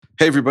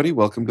Hey, everybody.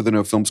 Welcome to the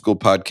No Film School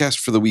podcast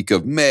for the week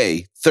of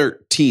May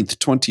 13th,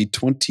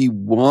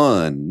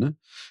 2021.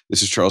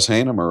 This is Charles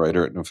Hain. I'm a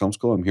writer at No Film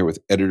School. I'm here with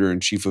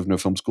editor-in-chief of No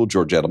Film School,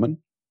 George Edelman.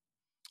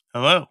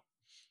 Hello.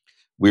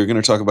 We're going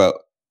to talk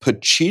about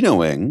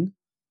Pacinoing.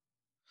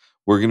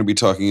 We're going to be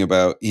talking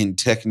about, in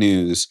tech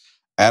news,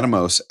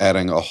 Atomos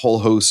adding a whole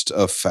host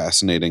of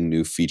fascinating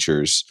new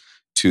features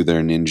to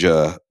their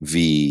Ninja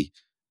V.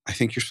 I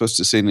think you're supposed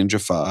to say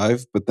Ninja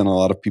 5, but then a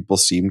lot of people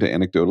seem to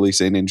anecdotally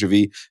say Ninja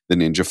V, the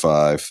Ninja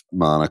 5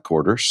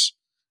 monocorders.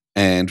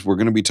 And we're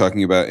going to be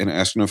talking about, in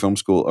Ask No Film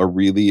School, a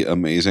really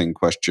amazing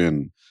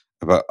question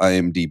about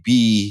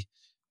IMDb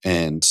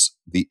and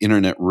the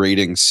internet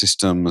rating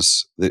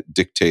systems that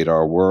dictate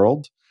our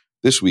world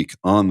this week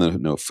on the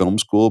No Film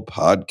School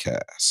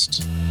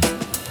podcast.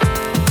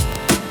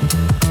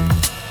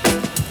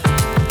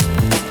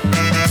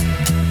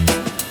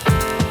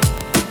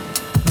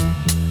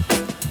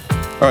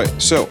 All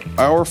right, so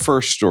our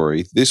first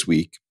story this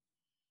week,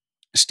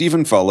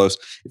 Stephen Follows.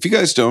 If you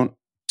guys don't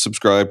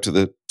subscribe to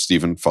the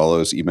Stephen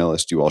Follows email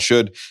list, you all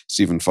should.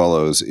 Stephen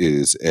Follows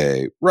is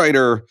a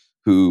writer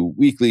who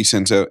weekly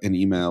sends out an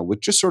email with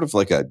just sort of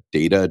like a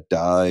data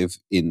dive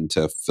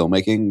into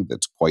filmmaking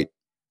that's quite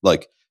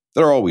like,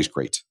 they're always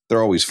great.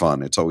 They're always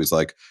fun. It's always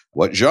like,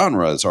 what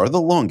genres are the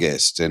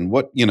longest? And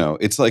what,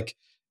 it's like,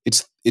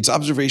 it's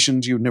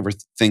observations you would never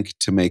think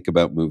to make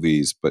about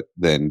movies, but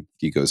then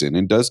he goes in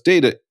and does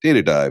data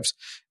dives.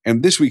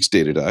 And this week's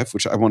data dive,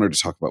 which I wanted to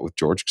talk about with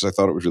George because I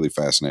thought it was really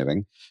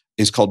fascinating,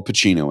 is called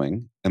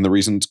Pacinoing. And the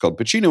reason it's called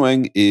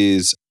Pacinoing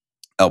is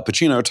Al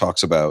Pacino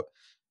talks about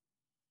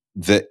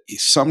that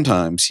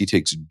sometimes he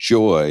takes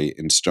joy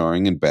in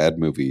starring in bad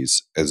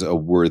movies as a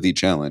worthy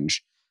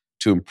challenge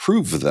to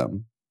improve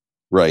them,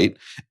 right?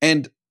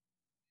 And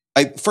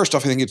first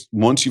off, I think it's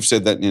once you've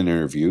said that in an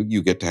interview,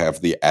 you get to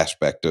have the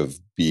aspect of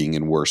being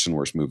in worse and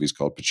worse movies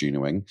called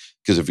Pacinoing,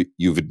 because if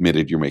you've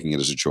admitted you're making it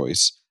as a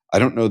choice. I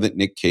don't know that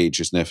Nick Cage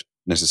has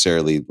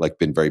necessarily like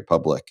been very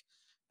public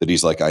that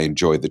he's like, I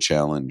enjoy the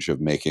challenge of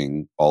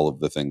making all of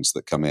the things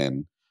that come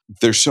in.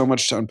 There's so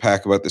much to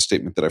unpack about this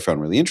statement that I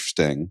found really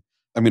interesting.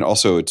 I mean,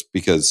 also it's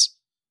because,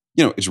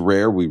 it's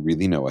rare we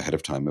really know ahead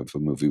of time if a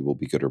movie will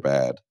be good or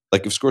bad.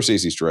 Like if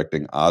Scorsese's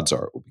directing, odds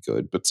are it will be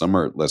good, but some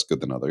are less good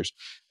than others.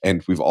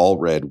 And we've all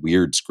read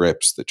weird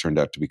scripts that turned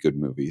out to be good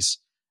movies.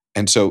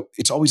 And so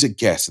it's always a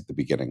guess at the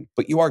beginning,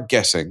 but you are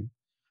guessing.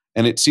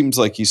 And it seems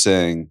like he's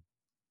saying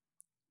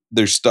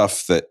there's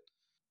stuff that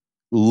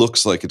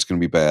looks like it's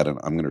going to be bad and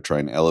I'm going to try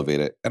and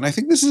elevate it. And I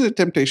think this is a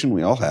temptation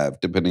we all have,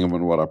 depending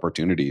on what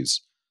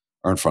opportunities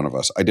are in front of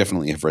us. I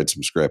definitely have read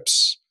some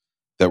scripts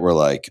that were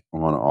like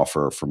on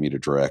offer for me to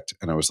direct.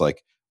 And I was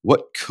like,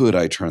 what could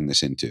I turn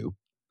this into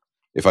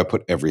if I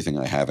put everything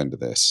I have into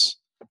this?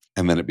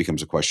 And then it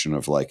becomes a question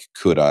of like,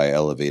 could I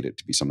elevate it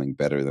to be something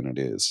better than it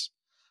is?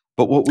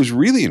 But what was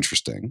really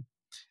interesting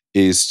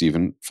is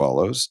Stephen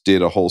Follows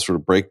did a whole sort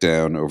of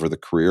breakdown over the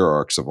career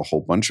arcs of a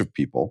whole bunch of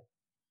people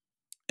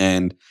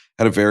and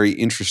had a very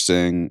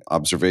interesting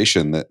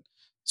observation that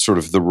sort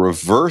of the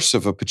reverse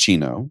of a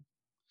Pacino,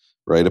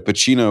 right? A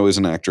Pacino is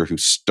an actor who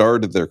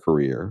started their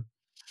career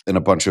in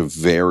a bunch of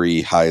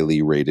very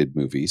highly rated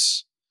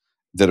movies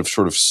that have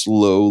sort of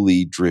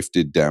slowly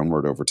drifted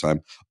downward over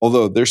time.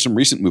 Although there's some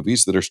recent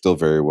movies that are still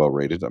very well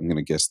rated. I'm going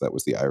to guess that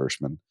was The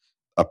Irishman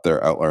up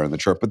there, outlier in the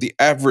chart. But the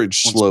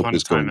average slope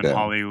is going down.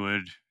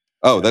 Hollywood.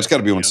 Oh, that's got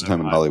to be Once Upon a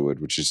Time in Hollywood,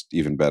 which is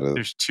even better.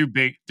 There's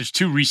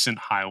two recent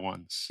high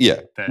ones. Yeah,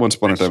 Once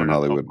Upon a Time in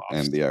Hollywood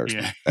and The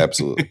Irishman. Yeah.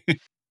 Absolutely.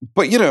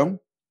 But,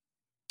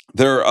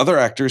 there are other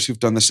actors who've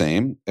done the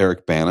same.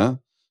 Eric Bana,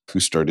 who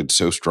started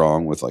so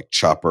strong with like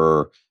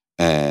Chopper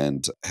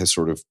and has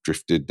sort of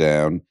drifted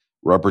down.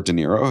 Robert De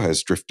Niro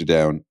has drifted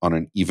down on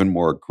an even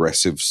more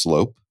aggressive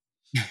slope.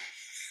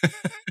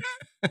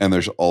 And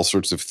there's all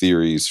sorts of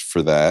theories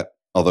for that,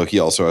 although he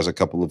also has a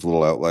couple of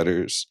little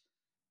outliers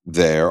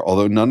there,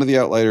 although none of the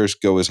outliers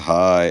go as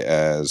high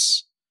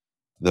as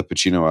the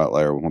Pacino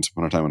outlier Once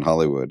Upon a Time in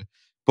Hollywood.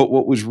 But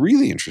what was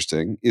really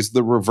interesting is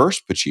the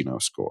reverse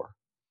Pacino score,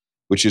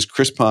 which is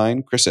Chris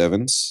Pine, Chris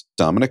Evans,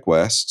 Dominic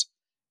West,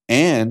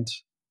 and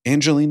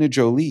Angelina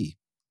Jolie.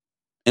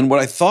 And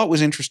what I thought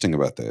was interesting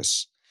about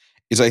this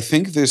is I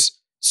think this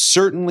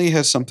certainly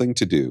has something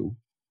to do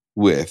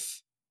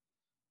with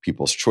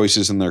people's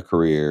choices in their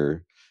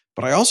career,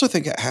 but I also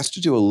think it has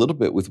to do a little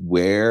bit with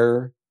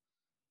where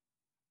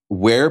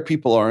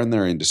people are in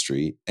their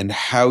industry and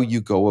how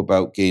you go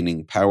about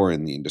gaining power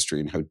in the industry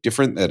and how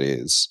different that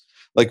is.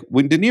 Like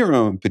when De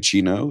Niro and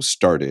Pacino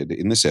started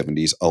in the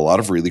 70s, a lot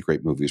of really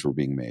great movies were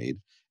being made,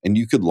 and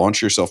you could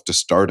launch yourself to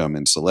stardom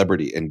and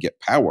celebrity and get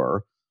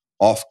power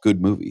off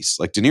good movies.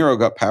 Like De Niro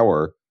got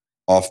power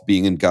off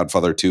being in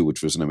Godfather 2,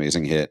 which was an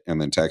amazing hit, and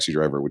then Taxi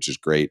Driver, which is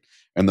great.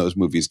 And those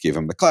movies gave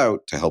him the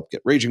clout to help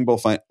get Raging Bull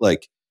fine.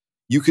 Like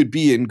you could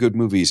be in good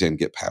movies and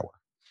get power.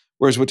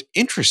 Whereas what's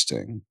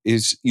interesting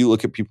is you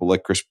look at people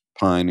like Chris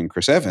Pine and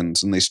Chris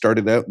Evans, and they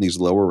started out in these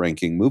lower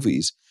ranking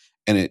movies,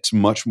 and it's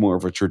much more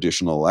of a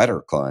traditional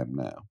ladder climb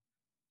now,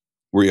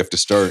 where you have to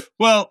start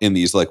in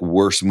these like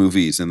worse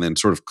movies and then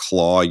sort of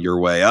claw your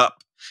way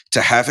up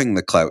to having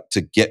the clout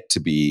to get to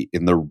be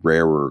in the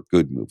rarer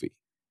good movie?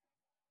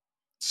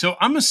 So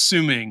I'm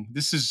assuming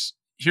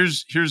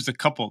here's the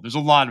couple. There's a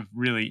lot of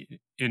really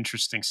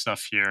interesting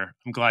stuff here.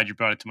 I'm glad you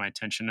brought it to my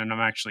attention, and I'm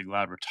actually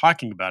glad we're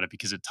talking about it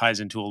because it ties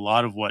into a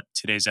lot of what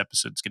today's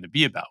episode is going to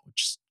be about,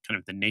 which is kind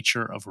of the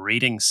nature of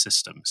rating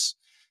systems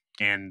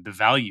and the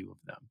value of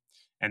them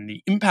and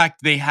the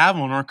impact they have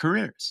on our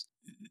careers.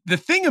 The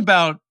thing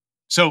about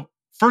so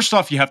first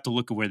off, you have to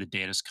look at where the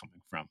data is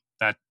coming from.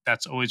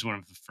 That's always one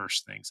of the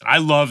first things. And I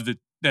love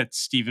that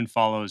Stephen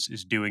Follows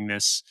is doing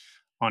this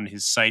on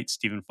his site,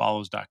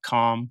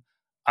 stephenfollows.com.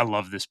 I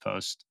love this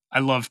post. I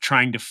love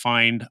trying to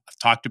find, I've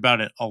talked about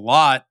it a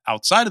lot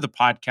outside of the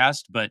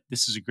podcast, but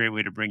this is a great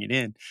way to bring it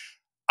in.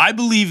 I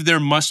believe there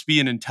must be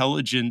an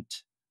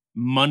intelligent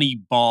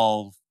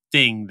Moneyball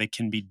thing that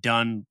can be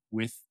done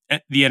with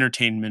the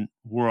entertainment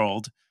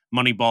world.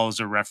 Moneyball is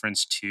a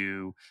reference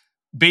to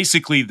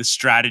basically the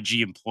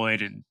strategy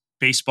employed in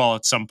baseball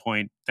at some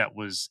point that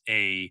was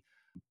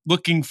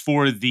looking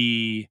for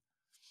the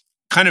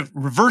kind of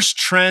reverse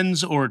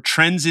trends or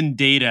trends in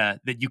data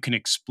that you can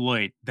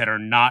exploit that are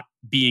not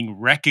being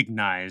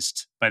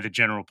recognized by the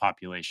general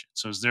population.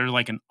 So is there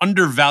like an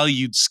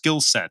undervalued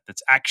skill set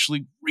that's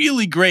actually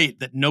really great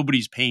that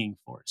nobody's paying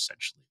for,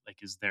 essentially?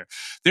 Like, is there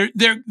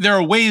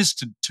are ways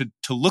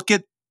to look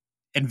at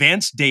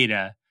advanced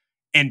data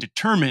and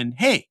determine,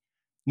 hey,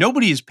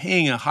 nobody is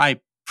paying a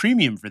high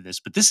premium for this,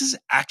 but this is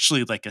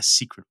actually like a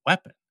secret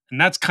weapon. And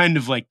that's kind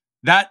of like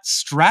that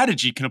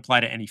strategy can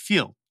apply to any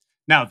field.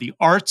 Now, the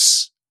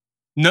arts,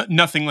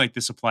 nothing like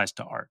this applies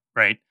to art,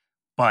 right?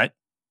 But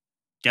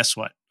guess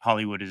what?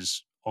 Hollywood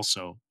is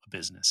also a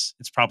business.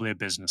 It's probably a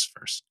business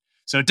first.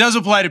 So it does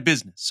apply to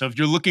business. So if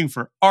you're looking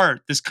for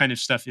art, this kind of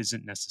stuff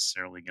isn't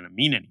necessarily going to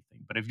mean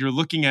anything. But if you're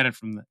looking at it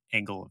from the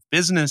angle of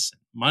business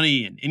and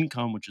money and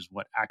income, which is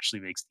what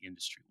actually makes the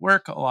industry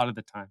work a lot of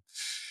the time,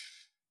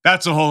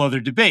 that's a whole other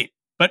debate.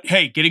 But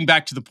hey, getting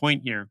back to the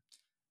point here,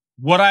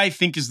 what I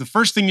think is the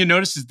first thing you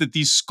notice is that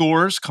these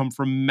scores come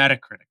from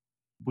Metacritic,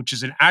 which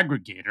is an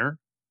aggregator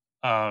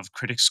of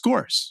critic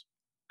scores,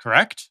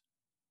 correct?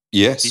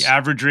 Yes. The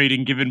average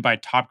rating given by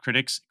top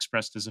critics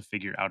expressed as a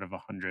figure out of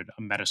 100,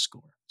 a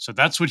metascore. So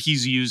that's what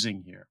he's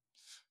using here.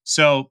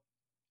 So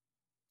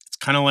it's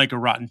kind of like a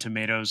Rotten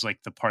Tomatoes, like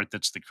the part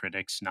that's the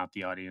critics, not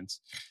the audience.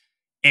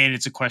 And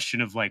it's a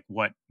question of like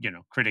what,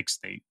 critics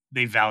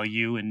they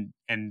value and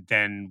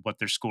then what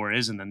their score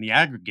is and then the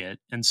aggregate.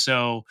 And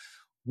so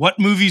what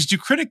movies do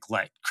critics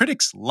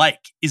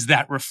like? Is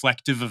that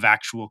reflective of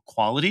actual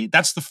quality?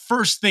 That's the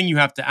first thing you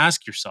have to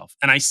ask yourself.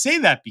 And I say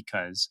that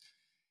because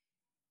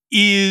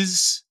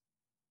is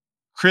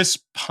Chris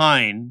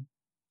Pine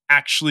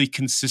actually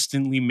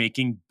consistently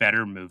making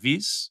better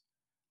movies?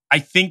 I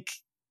think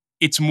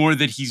it's more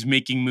that he's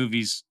making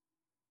movies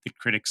that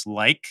critics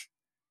like.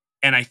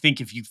 And I think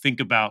if you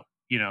think about,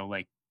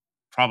 like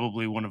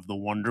probably one of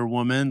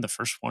the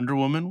first Wonder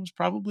Woman was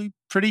probably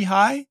pretty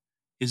high.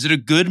 Is it a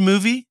good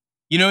movie?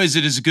 Is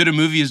it as good a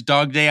movie as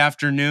Dog Day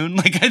Afternoon?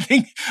 Like I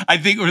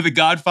think, or The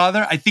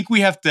Godfather. I think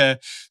we have to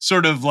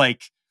sort of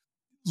like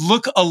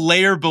look a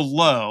layer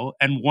below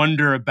and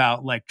wonder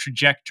about like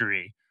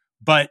trajectory.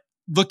 But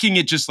looking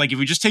at just like, if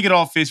we just take it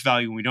all face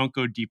value and we don't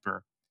go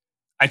deeper,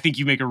 I think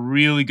you make a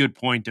really good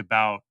point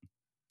about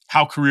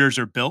how careers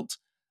are built.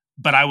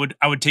 But I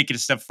would take it a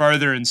step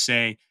farther and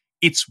say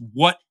it's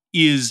what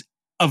is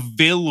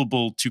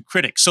available to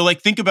critics. So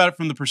like think about it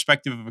from the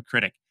perspective of a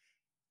critic.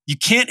 You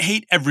can't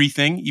hate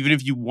everything, even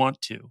if you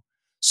want to.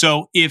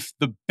 So if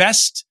the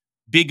best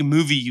big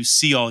movie you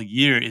see all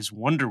year is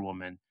Wonder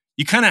Woman,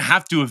 you kind of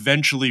have to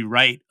eventually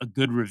write a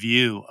good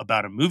review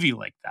about a movie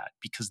like that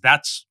because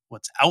that's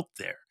what's out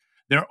there.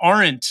 There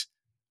aren't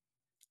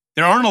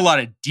a lot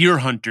of Deer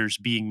Hunters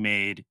being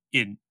made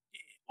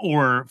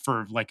or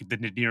for like the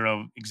De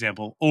Niro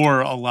example,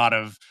 or a lot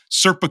of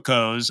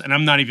Serpicos. And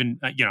I'm not even,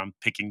 I'm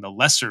picking the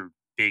lesser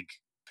big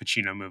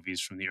Pacino movies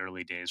from the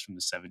early days from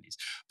the 70s.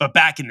 But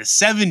back in the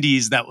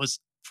 70s, that was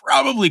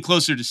probably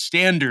closer to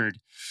standard.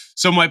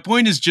 So my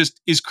point is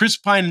is Chris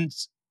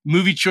Pine's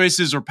movie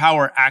choices or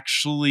power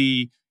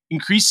actually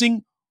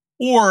increasing?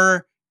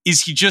 Or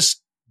is he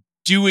just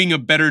doing a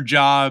better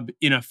job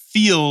in a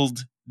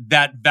field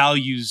that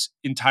values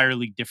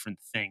entirely different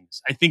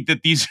things? I think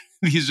that these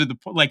are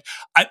the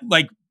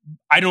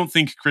I don't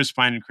think Chris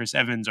Pine and Chris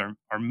Evans are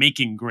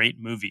making great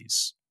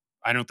movies.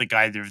 I don't think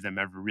either of them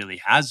ever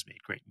really has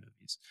made great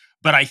movies.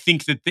 But I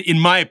think that in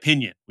my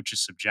opinion, which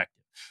is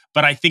subjective,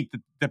 but I think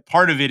that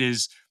part of it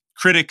is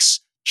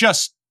critics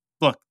just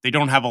look, they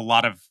don't have a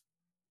lot of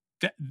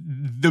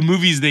the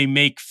movies they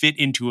make fit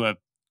into a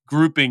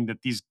grouping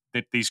that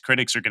these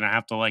critics are going to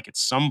have to like at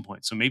some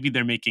point. So maybe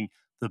they're making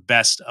the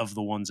best of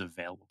the ones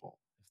available,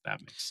 if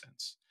that makes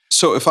sense.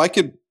 So if I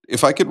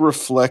could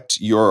reflect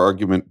your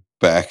argument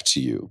back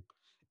to you,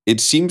 it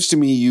seems to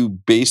me you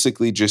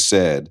basically just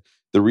said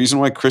the reason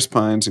why Chris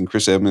Pine's and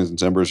Chris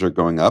Evans' numbers are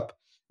going up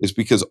is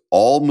because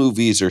all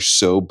movies are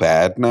so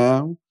bad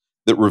now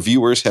that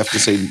reviewers have to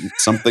say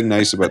something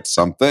nice about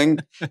something,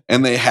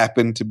 and they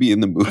happen to be in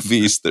the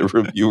movies that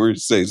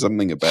reviewers say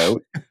something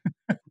about.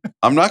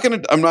 I'm not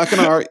gonna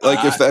argue.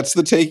 Like, if that's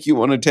the take you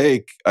want to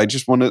take, I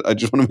just want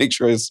to make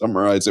sure I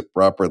summarize it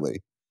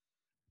properly.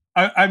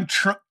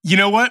 You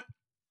know what?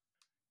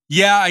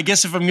 Yeah, I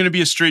guess if I'm going to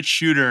be a straight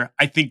shooter,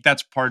 I think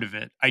that's part of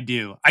it. I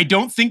do. I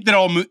don't think that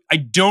all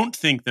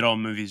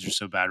movies are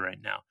so bad right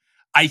now.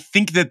 I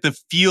think that the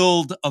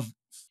field of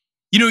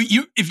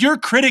if you're a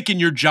critic and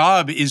your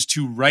job is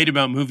to write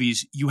about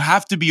movies, you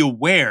have to be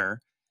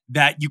aware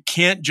that you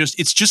can't just,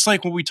 it's just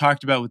like what we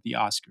talked about with the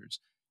Oscars.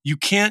 You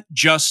can't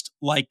just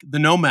like the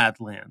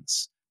Nomad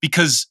Lands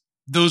because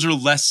those are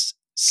less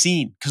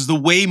seen because the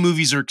way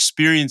movies are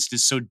experienced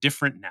is so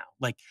different now.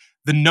 Like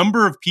the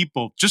number of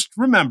people, just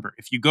remember,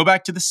 if you go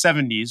back to the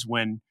 70s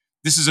when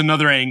this is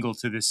another angle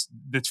to this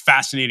that's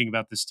fascinating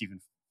about the Stephen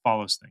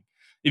Follows thing.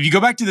 If you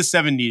go back to the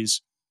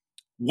 70s,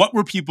 what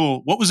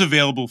was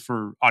available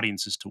for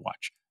audiences to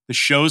watch? The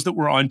shows that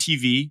were on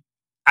TV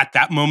at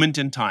that moment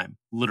in time,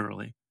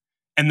 literally,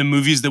 and the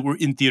movies that were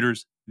in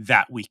theaters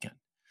that weekend.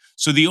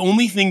 So the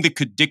only thing that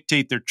could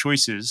dictate their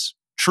choices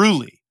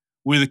truly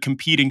were the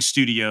competing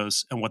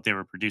studios and what they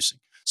were producing.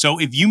 So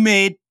if you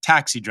made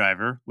Taxi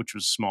Driver, which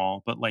was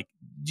small, but like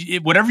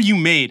whatever you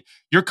made,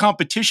 your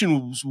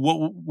competition was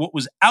what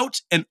was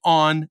out and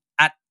on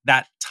at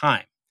that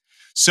time.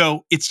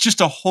 So it's just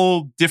a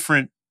whole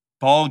different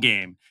ball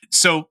game.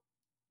 So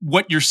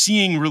what you're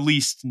seeing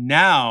released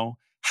now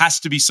has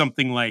to be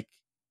something like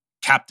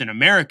Captain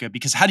America,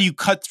 because how do you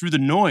cut through the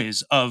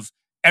noise of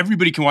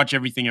everybody can watch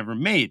everything ever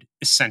made,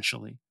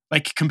 essentially,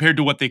 like compared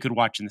to what they could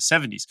watch in the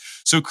 70s.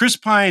 So Chris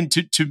Pine,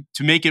 to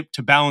make it,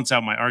 to balance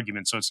out my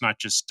argument, so it's not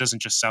just,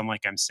 doesn't just sound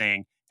like I'm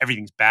saying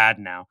everything's bad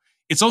now.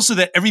 It's also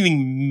that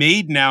everything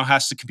made now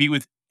has to compete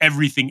with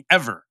everything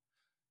ever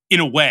in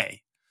a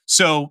way.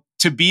 So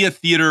to be a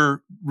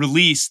theater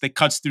release that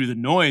cuts through the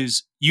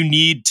noise, you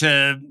need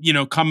to,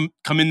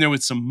 come in there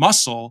with some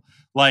muscle,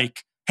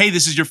 like, hey,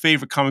 this is your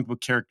favorite comic book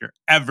character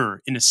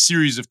ever in a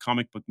series of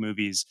comic book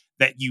movies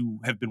that you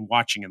have been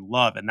watching and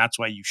love, and that's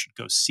why you should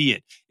go see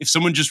it. If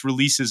someone just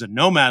releases a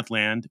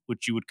Nomadland,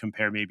 which you would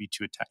compare maybe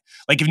to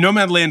like if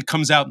Nomadland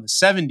comes out in the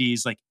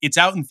 70s, like it's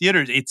out in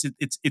theaters,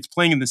 it's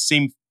playing in the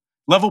same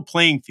level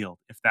playing field,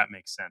 if that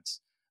makes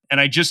sense.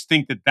 And I just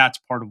think that that's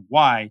part of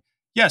why.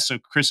 Yeah, so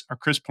Chris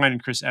Pine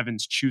and Chris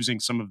Evans choosing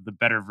some of the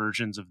better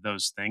versions of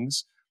those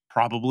things,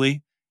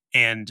 probably.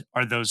 And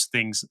are those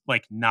things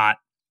like not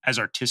as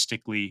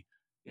artistically,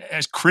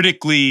 as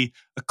critically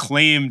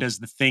acclaimed as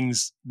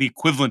the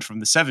equivalent from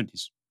the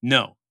 70s?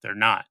 No, they're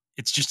not.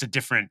 It's just a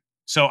different.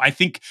 So I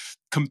think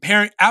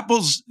comparing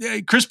apples,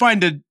 Chris Pine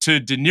to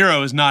De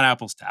Niro is not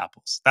apples to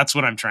apples. That's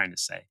what I'm trying to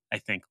say. I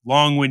think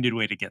long-winded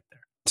way to get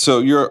there. So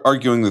you're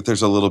arguing that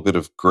there's a little bit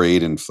of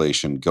grade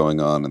inflation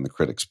going on in the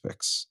critics'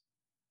 picks.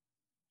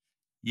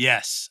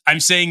 Yes. I'm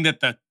saying that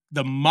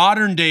the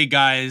modern day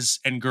guys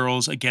and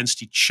girls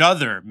against each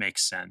other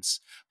makes sense.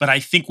 But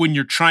I think when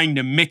you're trying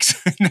to mix,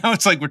 now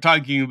it's like we're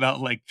talking about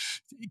like,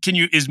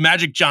 is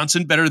Magic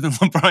Johnson better than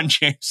LeBron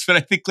James? But I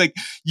think like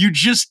you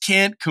just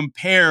can't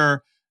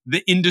compare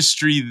the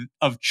industry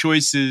of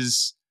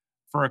choices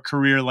for a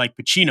career like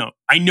Pacino.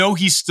 I know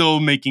he's still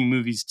making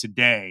movies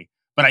today,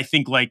 but I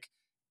think like,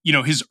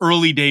 his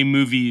early day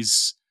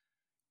movies,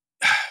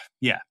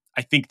 yeah,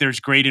 I think there's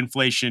great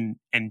inflation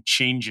and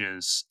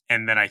changes.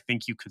 And then I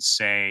think you could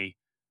say,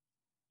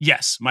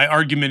 yes, my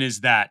argument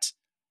is that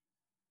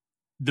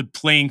the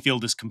playing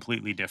field is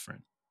completely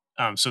different.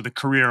 So the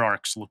career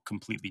arcs look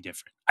completely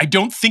different. I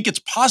don't think it's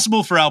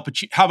possible for Al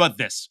Pacino. How about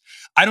this?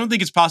 I don't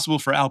think it's possible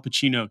for Al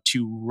Pacino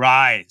to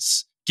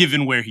rise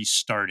given where he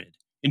started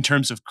in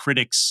terms of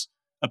critics'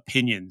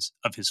 opinions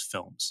of his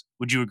films.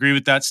 Would you agree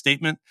with that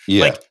statement?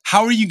 Yeah. Like,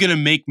 how are you going to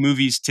make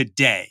movies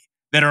today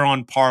that are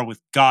on par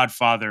with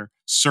Godfather,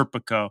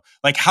 Serpico?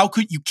 Like,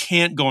 you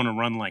can't go on a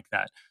run like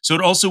that. So it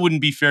also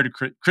wouldn't be fair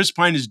to Chris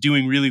Pine is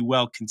doing really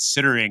well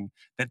considering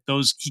that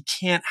he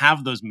can't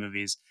have those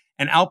movies.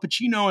 And Al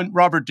Pacino and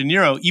Robert De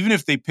Niro, even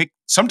if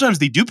sometimes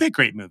they do pick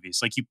great movies,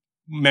 like you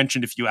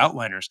mentioned a few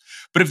outliners.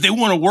 But if they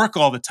want to work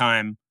all the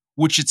time,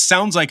 which it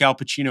sounds like Al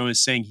Pacino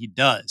is saying he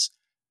does,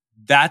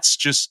 that's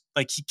just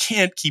like he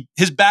can't keep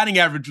his batting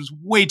average was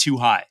way too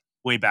high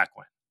way back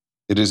when.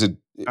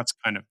 That's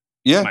kind of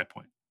my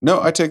point.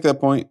 No, I take that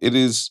point. It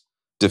is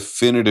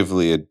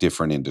definitively a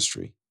different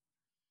industry.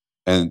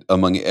 And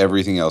among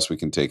everything else we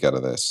can take out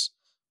of this,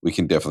 we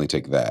can definitely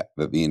take that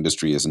the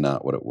industry is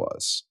not what it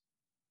was.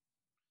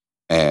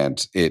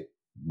 And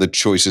the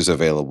choices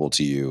available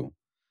to you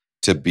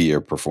to be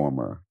a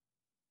performer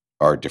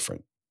are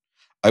different.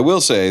 I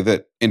will say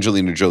that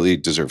Angelina Jolie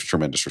deserves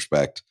tremendous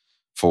respect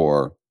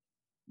for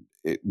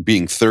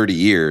being 30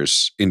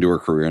 years into her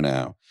career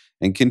now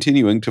and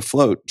continuing to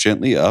float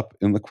gently up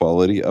in the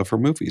quality of her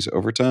movies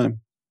over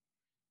time,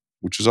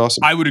 which is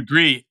awesome. I would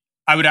agree.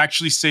 I would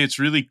actually say it's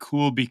really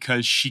cool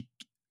because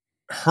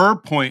her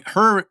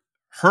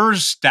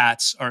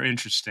stats are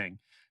interesting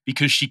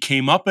because she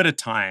came up at a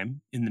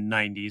time in the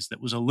 90s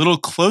that was a little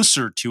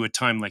closer to a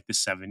time like the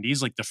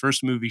 70s. Like the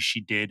first movie she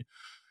did,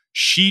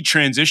 she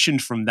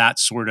transitioned from that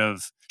sort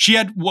of, she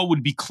had what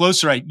would be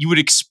closer, you would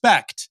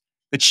expect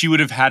that she would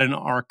have had an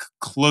arc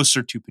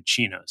closer to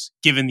Pacino's,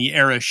 given the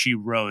era she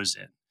rose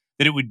in,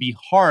 that it would be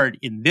hard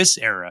in this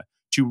era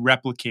to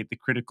replicate the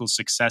critical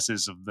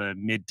successes of the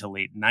mid to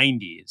late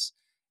 90s.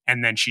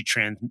 And then she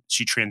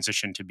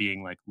transitioned to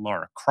being like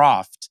Lara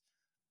Croft,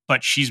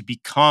 but she's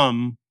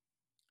become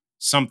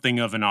something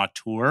of an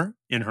auteur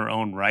in her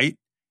own right.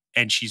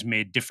 And she's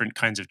made different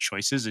kinds of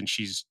choices, and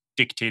she's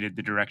dictated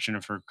the direction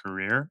of her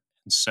career.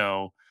 And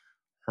so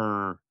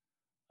her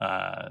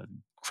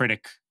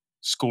critic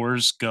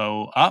scores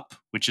go up,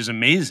 which is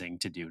amazing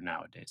to do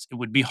nowadays. It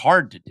would be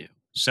hard to do.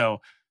 So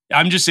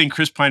I'm just saying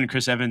Chris Pine and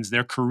Chris Evans,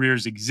 their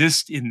careers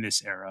exist in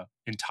this era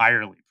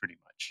entirely, pretty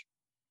much.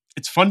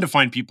 It's fun to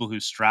find people who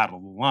straddle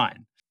the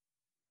line.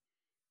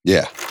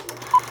 Yeah.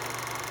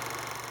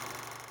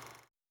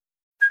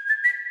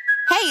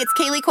 Hey, it's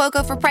Kaylee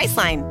Cuoco for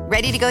Priceline.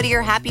 Ready to go to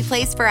your happy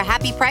place for a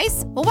happy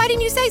price? Well, why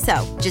didn't you say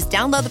so? Just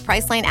download the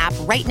Priceline app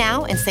right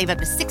now and save up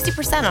to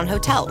 60% on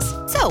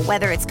hotels. So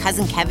whether it's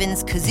Cousin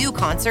Kevin's Kazoo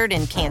Concert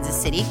in Kansas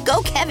City,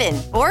 go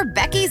Kevin, or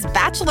Becky's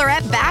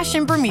Bachelorette Bash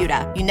in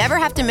Bermuda, you never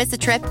have to miss a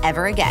trip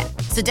ever again.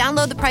 So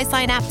download the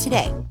Priceline app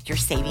today. Your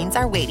savings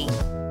are waiting.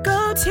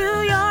 Go to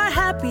your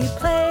happy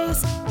place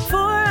for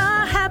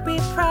a happy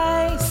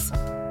price.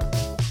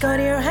 Go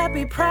to your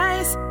happy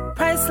price,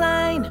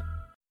 Priceline.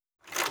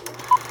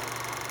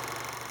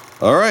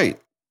 All right.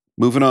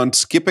 Moving on,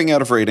 skipping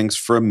out of ratings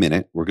for a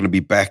minute. We're going to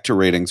be back to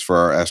ratings for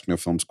our Ask No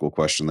Film School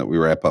question that we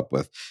wrap up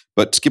with.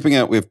 But skipping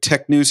out, we have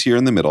tech news here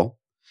in the middle.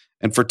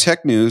 And for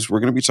tech news, we're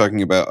going to be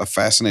talking about a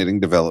fascinating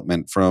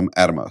development from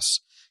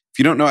Atomos. If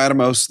you don't know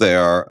Atomos, they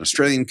are an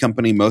Australian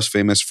company most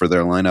famous for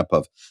their lineup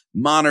of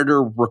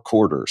monitor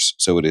recorders.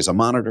 So it is a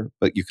monitor,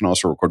 but you can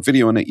also record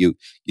video in it. You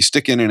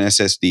stick in an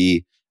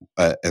SSD.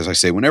 As I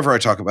say, whenever I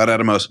talk about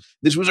Atomos,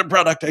 this was a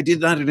product I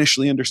did not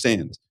initially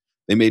understand.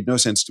 They made no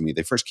sense to me.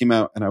 They first came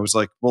out and I was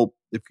like, well,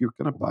 if you're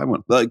going to buy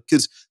one, like,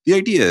 because the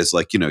idea is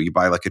like, you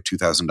buy like a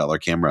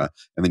 $2,000 camera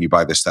and then you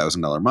buy this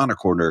 $1,000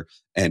 monocorder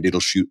and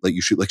it'll shoot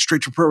like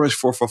straight to ProRes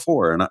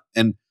 444.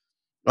 And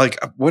like,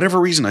 whatever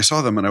reason I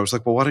saw them and I was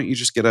like, well, why don't you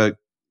just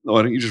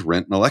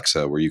rent an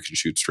Alexa where you can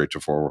shoot straight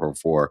to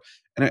 444?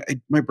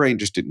 And my brain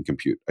just didn't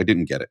compute. I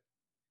didn't get it.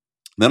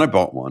 Then I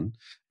bought one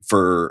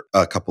for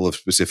a couple of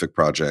specific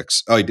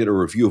projects. I did a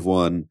review of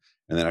one.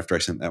 And then after I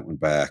sent that one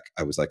back,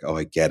 I was like, oh,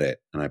 I get it.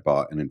 And I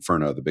bought an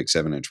Inferno, the big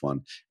 7-inch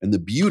one. And the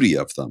beauty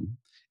of them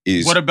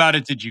is... What about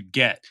it did you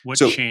get? What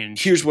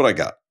changed? Here's what I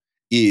got,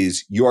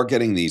 is you are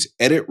getting these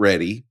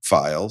edit-ready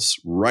files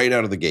right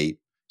out of the gate.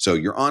 So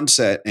you're on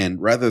set,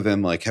 and rather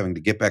than like having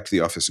to get back to the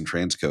office and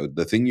transcode,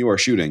 the thing you are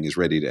shooting is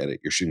ready to edit.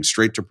 You're shooting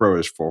straight to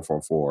ProRes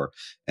 444,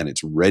 and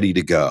it's ready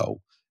to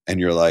go. And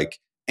you're like...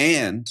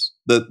 And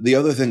the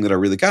other thing that I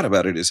really got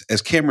about it is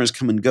as cameras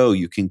come and go,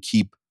 you can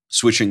keep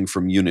switching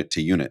from unit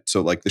to unit.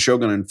 So like the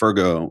Shogun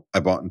Inferno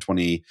I bought in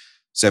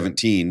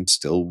 2017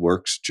 still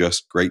works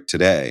just great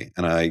today.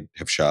 And I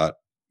have shot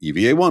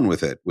EVA1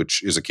 with it,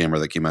 which is a camera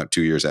that came out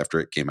 2 years after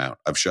it came out.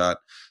 I've shot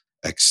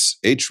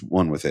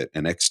XH1 with it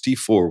and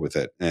XT4 with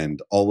it,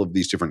 and all of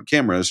these different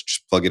cameras,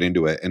 just plug it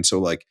into it. And so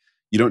like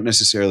you don't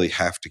necessarily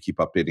have to keep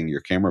updating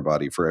your camera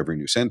body for every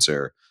new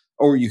sensor,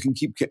 or you can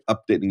keep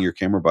updating your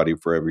camera body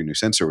for every new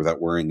sensor without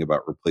worrying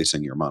about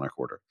replacing your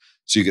monocorder.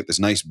 So you get this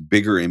nice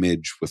bigger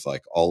image with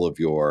like all of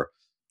your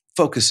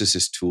focus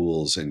assist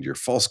tools and your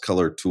false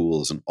color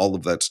tools and all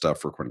of that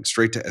stuff recording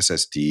straight to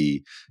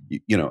SSD.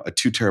 A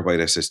 2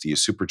 terabyte SSD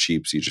is super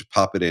cheap. So you just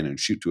pop it in and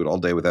shoot to it all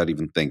day without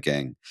even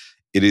thinking.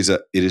 It is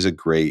a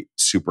great,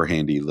 super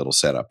handy little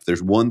setup.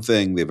 There's one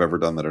thing they've ever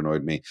done that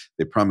annoyed me.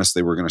 They promised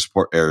they were going to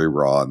support ARRI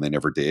RAW and they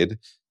never did.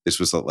 This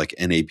was like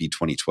NAB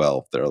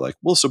 2012. They're like,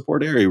 we'll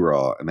support ARRI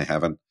RAW, and they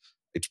haven't.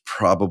 It's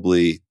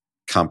probably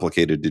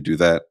complicated to do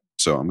that.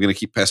 So I'm going to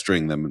keep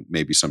pestering them, and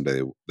maybe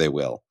someday they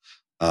will.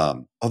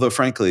 Although,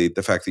 frankly,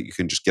 the fact that you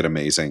can just get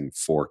amazing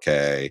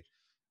 4K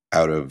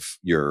out of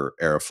your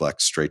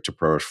Aeroflex straight to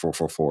ProRes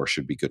 444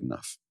 should be good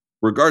enough.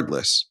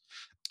 Regardless,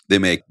 they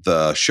make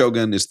the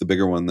Shogun is the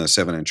bigger one, the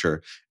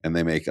 7-incher, and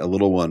they make a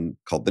little one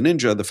called the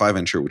Ninja, the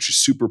 5-incher, which is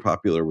super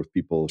popular with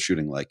people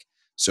shooting like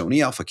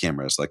Sony Alpha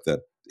cameras, like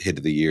the hit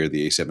of the year,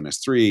 the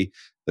A7S III.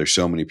 There's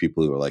so many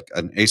people who are like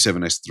an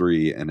A7S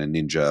III and a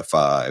Ninja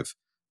 5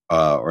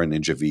 or a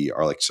Ninja V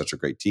are like such a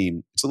great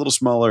team. It's a little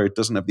smaller. It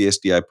doesn't have the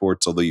SDI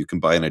ports, although you can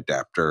buy an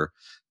adapter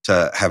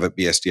to have it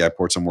be SDI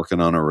ports. I'm working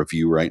on a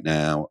review right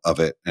now of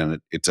it, and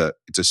it's a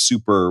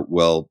super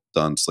well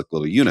done, slick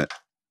little unit.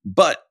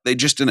 But they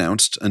just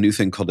announced a new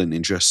thing called a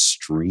Ninja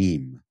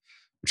Stream,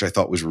 which I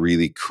thought was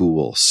really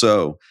cool.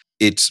 So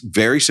it's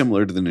very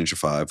similar to the Ninja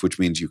 5, which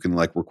means you can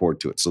like record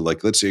to it. So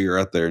like, let's say you're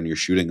out there and you're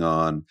shooting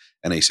on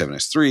an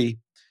A7S III.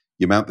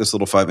 You mount this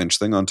little 5-inch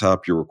thing on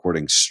top. You're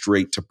recording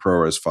straight to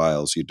ProRes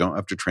files. You don't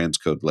have to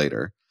transcode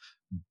later.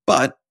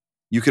 But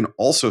you can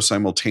also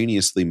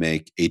simultaneously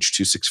make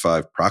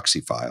H.265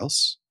 proxy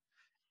files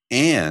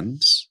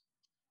and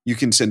you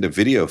can send a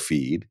video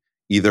feed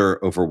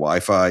either over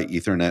Wi-Fi,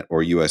 Ethernet,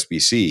 or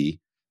USB-C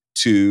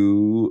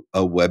to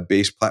a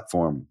web-based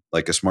platform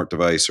like a smart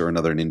device or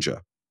another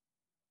Ninja.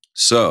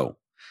 So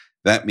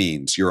that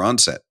means you're on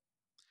set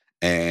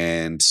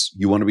and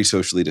you want to be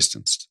socially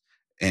distanced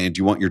and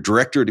you want your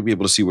director to be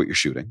able to see what you're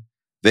shooting.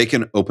 They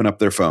can open up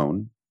their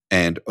phone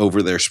and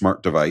over their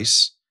smart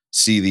device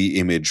see the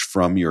image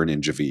from your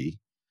Ninja V,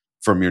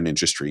 from your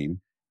Ninja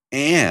Stream,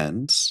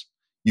 and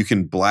you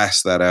can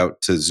blast that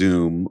out to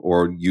Zoom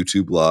or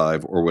YouTube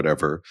Live or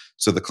whatever.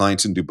 So the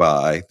clients in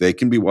Dubai, they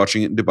can be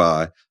watching it in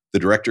Dubai. The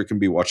director can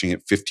be watching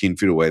it 15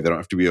 feet away. They don't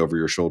have to be over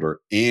your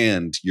shoulder.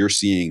 And you're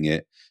seeing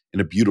it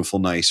in a beautiful,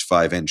 nice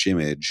 5-inch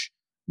image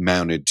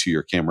mounted to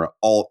your camera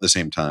all at the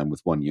same time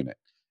with one unit.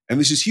 And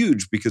this is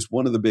huge because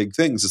one of the big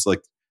things is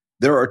like,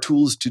 there are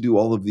tools to do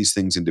all of these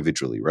things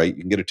individually, right?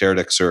 You can get a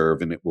Teradek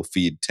Serve and it will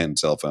feed 10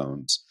 cell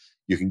phones.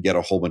 You can get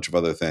a whole bunch of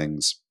other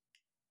things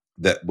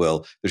that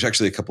will, there's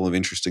actually a couple of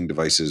interesting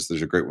devices.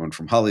 There's a great one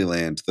from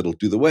Hollyland that'll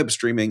do the web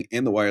streaming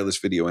and the wireless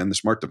video and the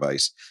smart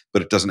device,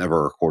 but it doesn't have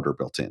a recorder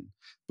built in.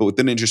 But with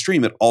the Ninja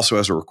Stream, it also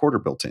has a recorder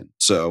built in.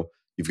 So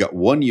you've got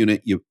one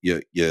unit you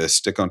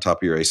stick on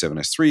top of your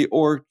A7S III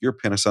or your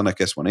Panasonic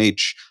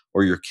S1H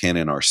or your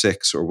Canon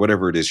R6 or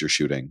whatever it is you're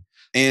shooting.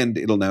 And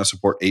it'll now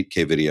support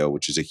 8K video,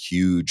 which is a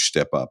huge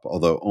step up,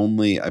 although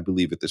only, I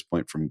believe, at this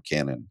point from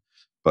Canon.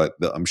 But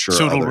I'm sure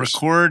so it'll others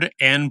record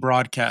and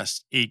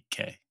broadcast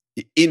 8K.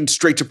 In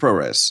straight to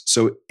ProRes.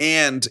 So,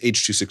 and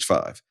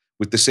H.265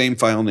 with the same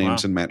file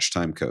names and match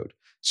time code.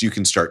 So you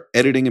can start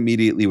editing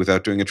immediately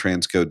without doing a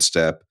transcode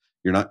step.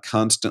 You're not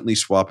constantly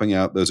swapping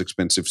out those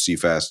expensive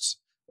CFast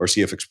or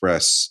CF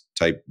Express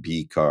type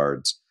B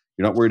cards.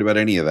 You're not worried about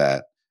any of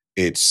that.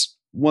 It's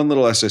one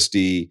little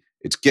SSD.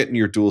 It's getting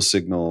your dual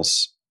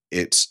signals.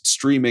 It's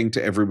streaming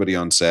to everybody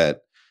on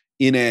set.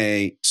 In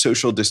a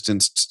social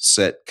distanced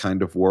set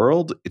kind of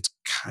world, it's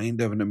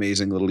kind of an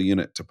amazing little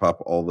unit to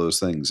pop all those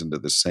things into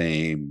the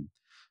same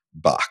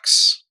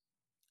box.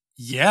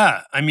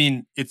 Yeah. I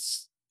mean,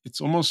 it's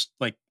almost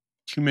like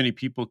too many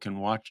people can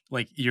watch.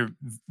 Like your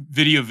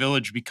video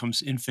village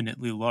becomes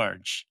infinitely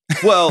large.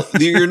 Well,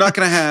 you're not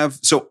going to have,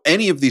 so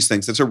any of these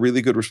things, that's a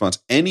really good response.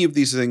 Any of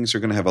these things are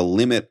going to have a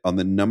limit on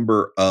the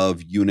number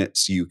of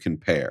units you can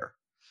pair.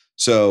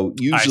 So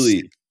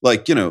usually,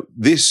 like,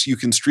 this, you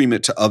can stream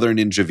it to other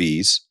Ninja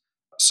Vs.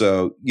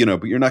 So,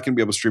 but you're not going to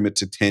be able to stream it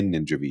to 10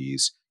 Ninja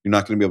Vs. You're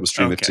not going to be able to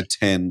stream it to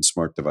 10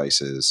 smart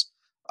devices.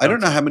 I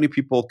don't know how many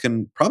people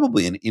can,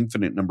 probably an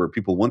infinite number of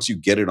people. Once you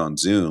get it on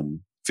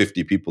Zoom,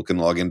 50 people can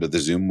log into the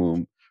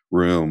Zoom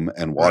room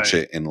and watch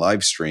it in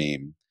live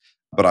stream.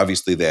 But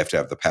obviously they have to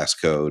have the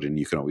passcode and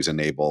you can always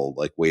enable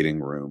like waiting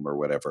room or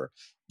whatever.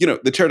 The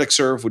Teradek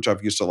Serve, which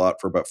I've used a lot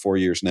for about 4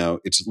 years now,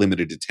 it's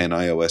limited to 10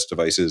 iOS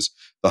devices.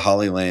 The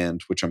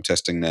Hollyland, which I'm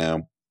testing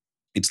now,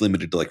 it's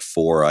limited to like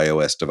 4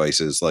 iOS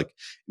devices. Like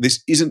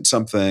this is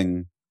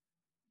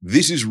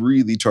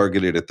really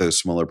targeted at those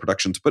smaller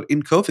productions. But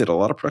in COVID, a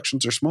lot of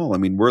productions are small. I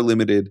mean, we're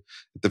limited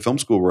at the film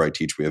school where I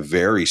teach. We have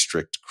very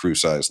strict crew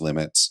size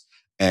limits.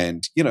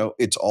 And,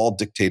 it's all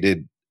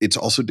dictated. It's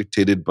also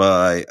dictated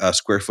by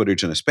square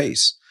footage in a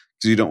space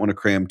because you don't want to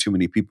cram too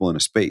many people in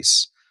a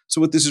space. So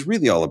what this is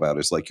really all about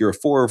is like you're a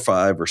 4 or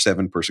 5 or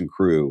 7 person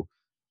crew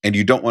and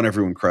you don't want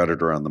everyone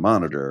crowded around the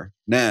monitor.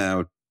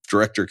 Now,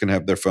 director can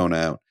have their phone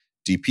out.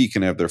 DP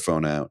can have their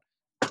phone out.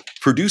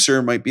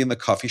 Producer might be in the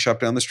coffee shop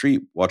down the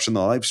street watching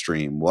the live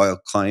stream while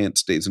client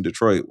stays in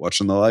Detroit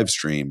watching the live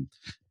stream.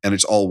 And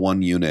it's all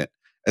one unit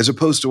as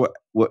opposed to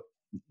what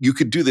you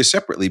could do this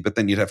separately, but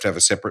then you'd have to have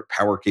a separate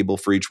power cable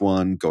for each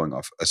one going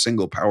off a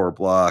single power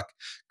block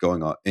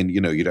going on. And,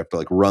 you'd have to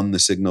like run the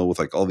signal with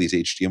like all these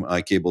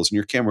HDMI cables and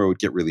your camera would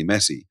get really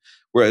messy.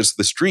 Whereas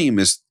the stream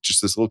is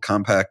just this little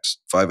compact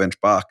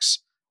 5-inch box.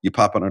 You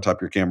pop it on top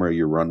of your camera,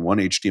 you run one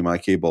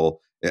HDMI cable.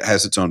 It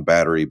has its own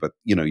battery, but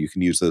you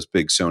can use those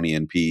big Sony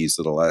NPs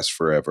that'll last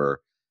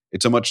forever.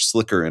 It's a much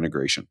slicker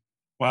integration.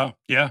 Wow.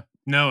 Yeah.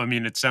 No, I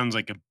mean, it sounds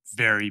like a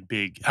very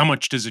big, how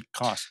much does it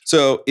cost?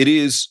 So it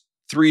is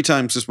 3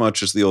 times as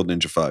much as the old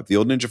Ninja 5. The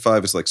old Ninja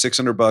 5 is like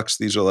 $600.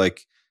 These are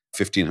like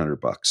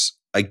 $1,500.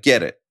 I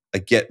get it. I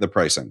get the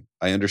pricing.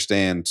 I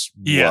understand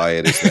why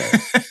it is there.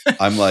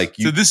 I'm like,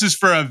 so this is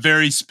for a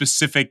very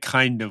specific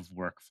kind of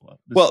workflow.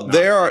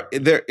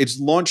 It's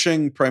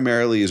launching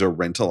primarily as a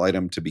rental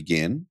item to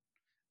begin.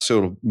 So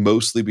it'll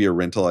mostly be a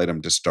rental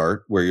item to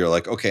start where you're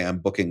like, okay, I'm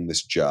booking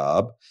this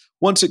job.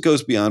 Once it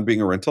goes beyond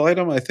being a rental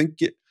item, I think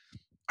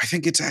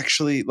it's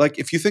actually like,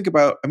 if you think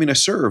about, a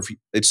Serve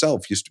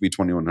itself used to be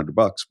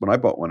 $2,100. When I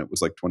bought one, it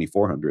was like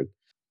 $2,400.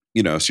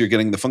 So you're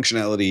getting the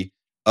functionality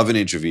of an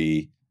Ninja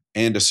V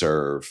and a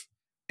Serve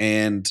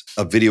and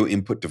a video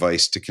input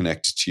device to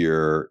connect to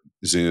your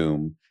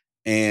Zoom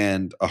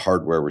and a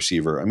hardware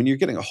receiver. You're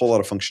getting a whole lot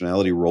of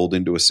functionality rolled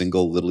into a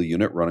single little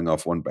unit running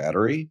off one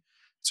battery.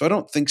 So I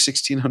don't think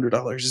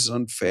 $1,600 is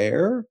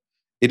unfair.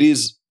 It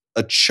is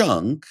a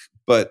chunk,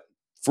 but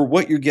for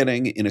what you're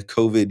getting in a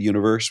COVID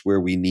universe where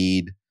we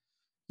need,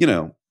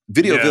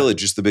 Video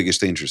Village is the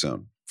biggest danger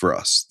zone for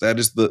us. That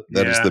is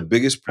the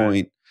biggest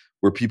point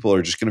where people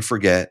are just going to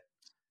forget.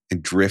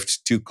 and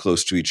drift too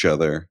close to each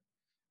other.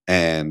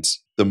 And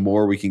the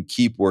more we can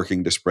keep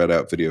working to spread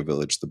out Video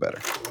Village, the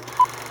better.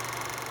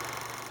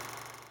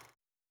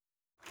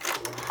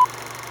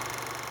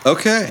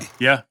 Okay.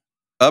 Yeah.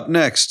 Up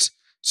next.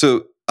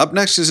 So up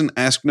next is an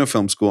Ask No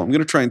Film School. I'm going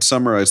to try and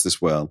summarize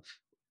this well.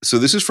 So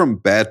this is from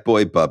Bad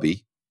Boy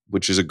Bubby,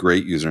 which is a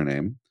great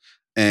username.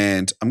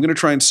 And I'm going to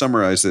try and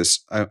summarize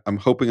this. I'm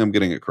hoping I'm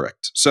getting it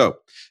correct. So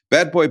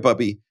Bad Boy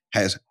Bubby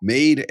has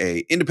made a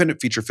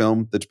independent feature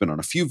film that's been on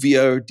a few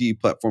VOD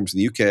platforms in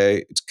the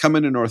UK. It's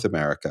coming to North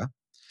America.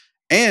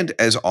 And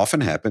as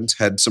often happens,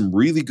 had some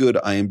really good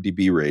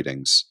IMDb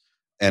ratings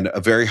and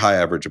a very high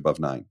average above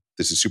 9.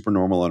 This is super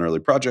normal on early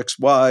projects.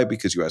 Why?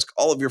 Because you ask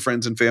all of your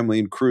friends and family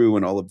and crew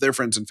and all of their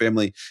friends and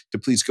family to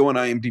please go on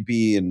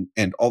IMDb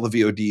and all the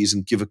VODs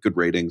and give it good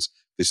ratings.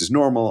 This is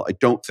normal. I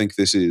don't think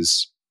this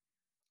is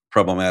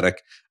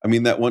problematic. I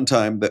mean, that one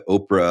time that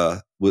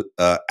Oprah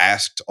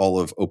asked all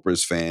of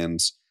Oprah's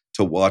fans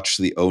to watch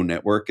the O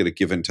Network at a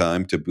given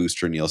time to boost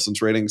her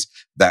Nielsen's ratings,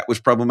 that was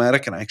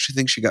problematic. And I actually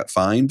think she got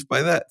fined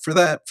by that from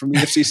the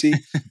FCC.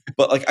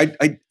 But like,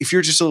 if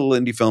you're just a little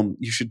indie film,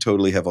 you should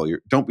totally have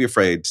don't be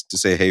afraid to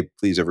say, hey,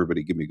 please,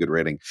 everybody, give me a good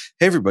rating.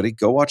 Hey, everybody,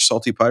 go watch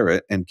Salty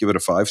Pirate and give it a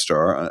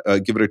 5-star,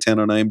 give it a 10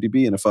 on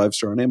IMDb and a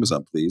 5-star on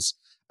Amazon, please.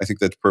 I think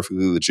that's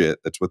perfectly legit.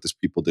 That's what this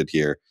people did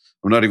here.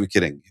 I'm not even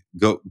kidding.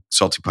 Go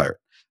Salty Pirate.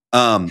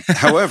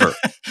 However,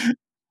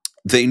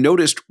 they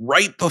noticed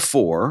right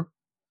before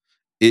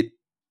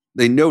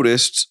they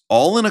noticed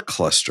all in a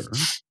cluster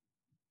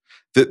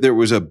that there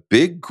was a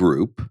big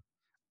group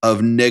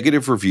of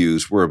negative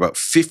reviews where about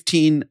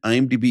 15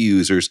 IMDb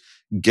users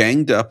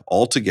ganged up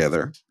all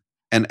together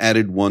and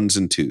added 1s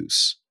and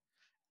 2s.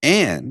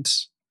 And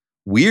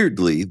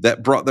weirdly,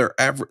 that brought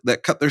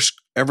cut their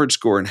average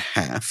score in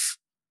half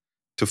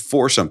to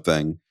 4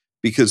 something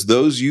because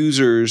those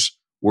users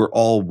were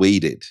all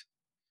weighted.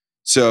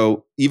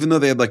 So even though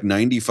they had like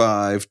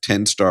 95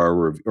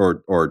 10-star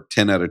or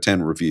 10 out of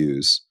 10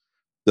 reviews,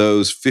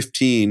 those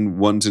 15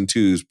 1s and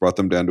 2s brought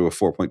them down to a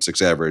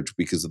 4.6 average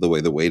because of the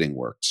way the weighting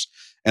works.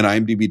 And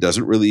IMDb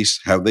doesn't release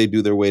how they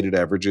do their weighted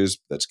averages.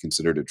 That's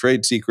considered a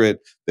trade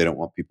secret. They don't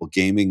want people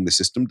gaming the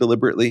system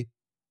deliberately.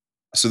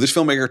 So this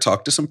filmmaker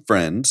talked to some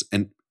friends,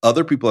 and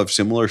other people have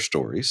similar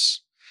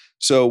stories.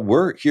 So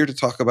we're here to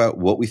talk about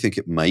what we think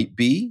it might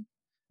be.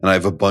 And I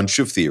have a bunch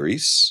of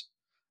theories.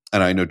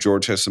 And I know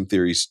George has some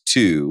theories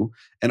too.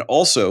 And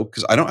also,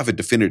 because I don't have a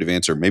definitive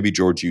answer, maybe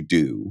George, you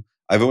do.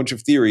 I have a bunch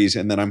of theories,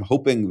 and then I'm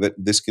hoping that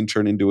this can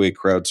turn into a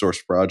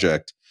crowdsourced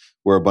project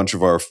where a bunch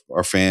of our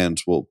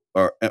fans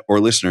or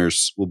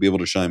listeners will be able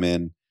to chime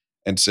in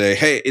and say,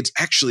 hey, it's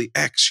actually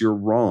X, you're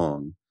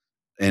wrong.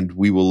 And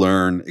we will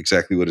learn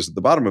exactly what is at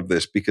the bottom of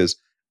this, because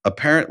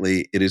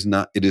apparently it is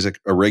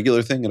a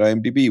regular thing at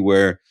IMDb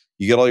where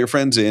you get all your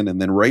friends in,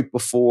 and then right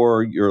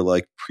before your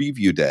like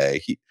preview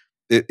day,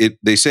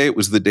 they say it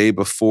was the day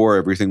before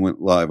everything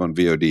went live on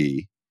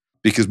VOD,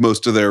 because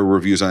most of their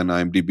reviews on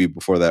IMDb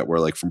before that were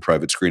like from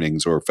private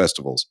screenings or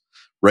festivals.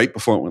 Right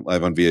before it went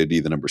live on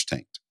VOD, the numbers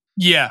tanked.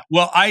 Yeah.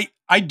 Well, I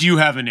do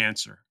have an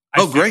answer.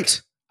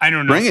 Great. I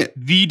don't know Bring it.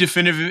 The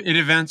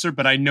definitive answer,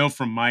 but I know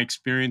from my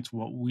experience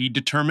what we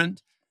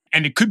determined.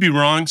 And it could be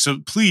wrong. So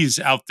please,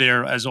 out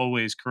there, as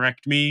always,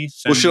 correct me.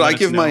 Well, should I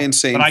give my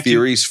insane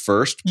theories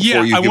first?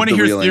 Yeah, I want to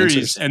hear theories,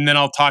 answers? And then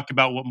I'll talk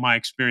about what my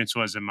experience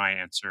was and my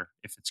answer,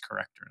 if it's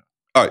correct or not.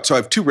 All right. So I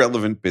have 2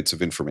 relevant bits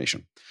of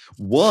information.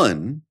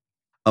 One,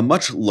 a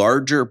much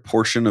larger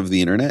portion of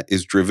the internet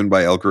is driven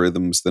by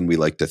algorithms than we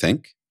like to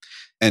think.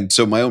 And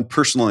so my own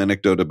personal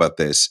anecdote about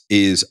this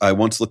is I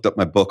once looked up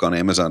my book on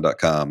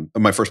Amazon.com.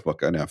 My first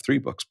book, I now have 3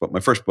 books, but my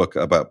first book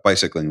about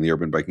bicycling, the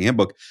Urban Biking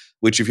Handbook,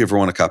 which if you ever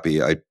want a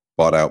copy, I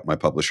bought out my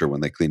publisher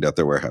when they cleaned out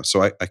their warehouse.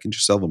 So I can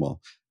just sell them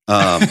all.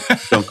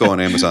 Don't go on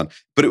Amazon.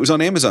 But it was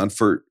on Amazon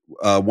for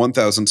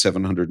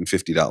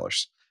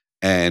 $1,750.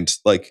 And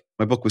like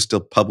my book was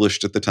still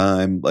published at the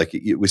time, like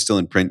it was still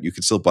in print. You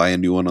could still buy a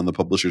new one on the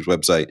publisher's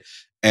website.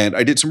 And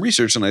I did some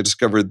research and I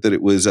discovered that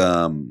it was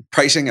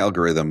pricing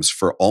algorithms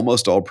for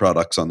almost all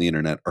products on the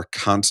internet are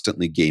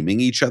constantly gaming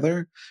each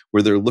other,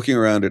 where they're looking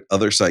around at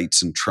other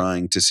sites and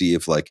trying to see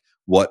if like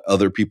what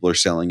other people are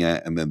selling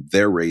at, and then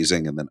they're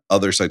raising, and then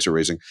other sites are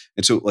raising.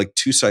 And so like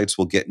 2 sites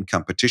will get in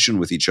competition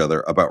with each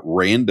other about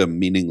random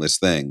meaningless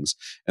things,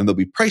 and there'll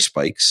be price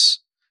spikes,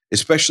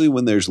 especially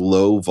when there's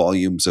low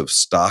volumes of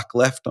stock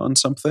left on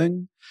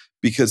something,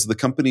 because the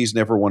companies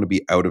never want to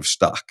be out of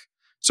stock.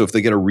 So if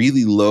they get a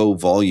really low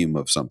volume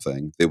of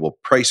something, they will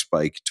price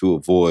spike to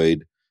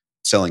avoid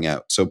selling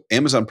out. So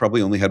Amazon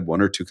probably only had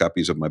 1 or 2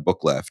 copies of my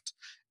book left,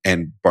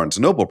 and Barnes &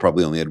 Noble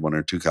probably only had 1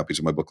 or 2 copies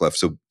of my book left.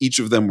 So each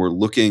of them were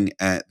looking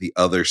at the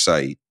other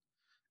site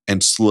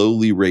and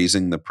slowly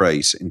raising the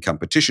price in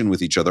competition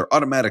with each other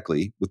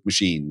automatically with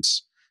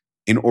machines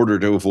in order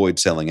to avoid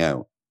selling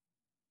out.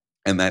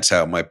 And that's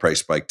how my price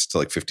spiked to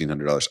like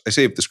 $1,500. I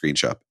saved the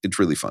screenshot. It's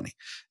really funny,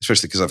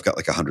 especially because I've got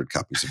like 100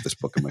 copies of this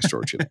book in my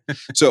storage unit.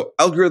 So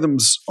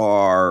algorithms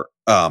are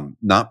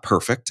not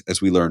perfect,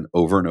 as we learn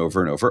over and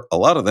over and over. A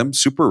lot of them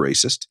super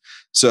racist.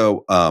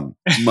 So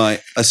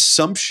my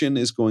assumption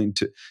is going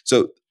to –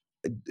 so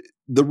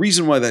the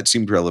reason why that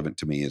seemed relevant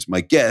to me is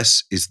my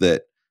guess is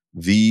that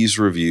these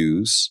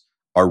reviews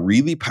are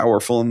really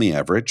powerful in the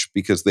average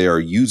because they are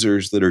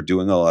users that are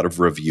doing a lot of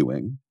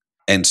reviewing.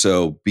 And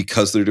so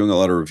because they're doing a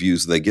lot of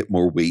reviews, they get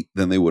more weight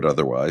than they would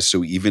otherwise.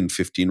 So even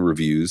 15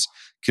 reviews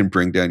can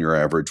bring down your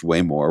average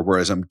way more.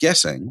 Whereas I'm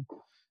guessing,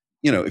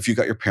 if you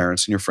got your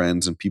parents and your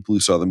friends and people who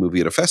saw the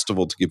movie at a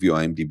festival to give you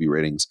IMDb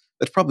ratings,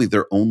 that's probably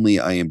their only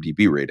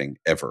IMDb rating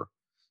ever,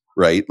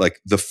 right? Like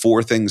the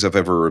 4 things I've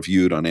ever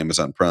reviewed on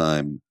Amazon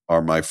Prime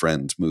are my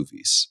friends'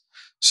 movies.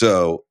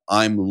 So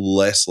I'm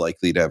less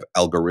likely to have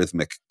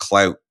algorithmic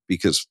clout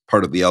because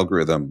part of the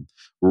algorithm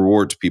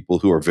rewards people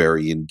who are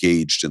very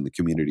engaged in the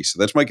community. So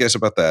that's my guess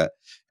about that.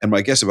 And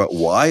my guess about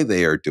why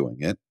they are doing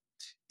it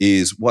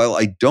is, while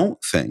I don't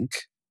think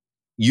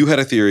you had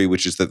a theory,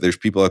 which is that there's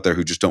people out there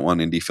who just don't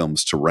want indie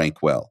films to rank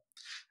well.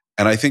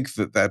 And I think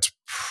that that's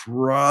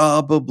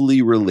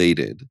probably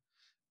related.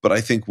 But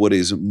I think what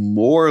is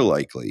more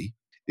likely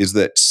is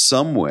that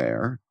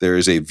somewhere there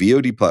is a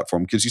VOD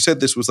platform, because you said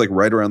this was like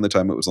right around the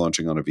time it was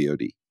launching on a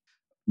VOD.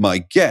 My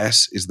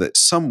guess is that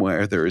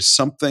somewhere there is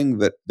something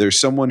that there's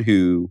someone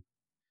who,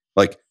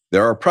 like,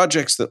 there are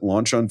projects that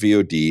launch on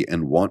VOD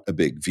and want a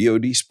big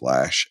VOD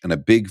splash and a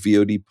big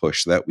VOD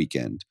push that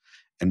weekend.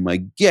 And my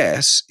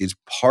guess is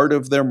part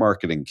of their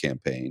marketing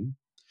campaign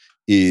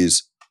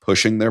is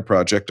pushing their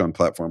project on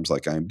platforms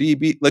like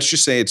IMDb. Let's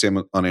just say it's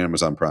on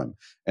Amazon Prime.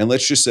 And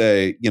let's just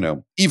say,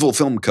 Evil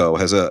Film Co.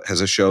 has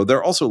a show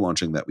they're also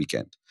launching that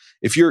weekend.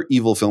 If you're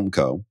Evil Film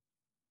Co.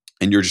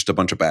 and you're just a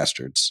bunch of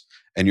bastards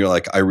and you're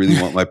like, I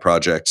really want my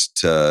project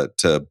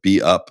to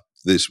be up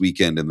this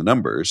weekend in the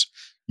numbers,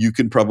 you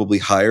can probably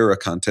hire a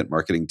content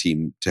marketing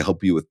team to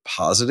help you with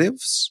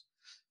positives.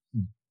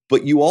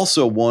 But you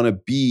also want to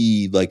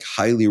be like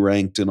highly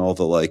ranked in all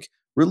the like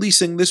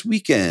releasing this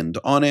weekend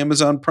on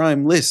Amazon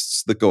Prime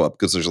lists that go up,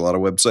 because there's a lot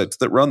of websites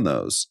that run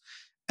those.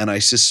 And I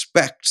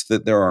suspect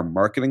that there are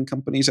marketing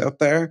companies out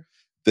there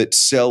that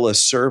sell a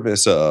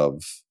service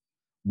of,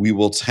 we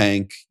will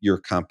tank your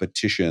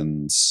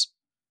competition's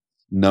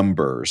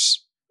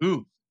numbers.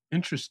 Ooh,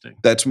 interesting.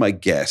 That's my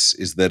guess,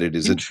 is that it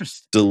is a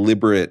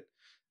deliberate,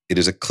 it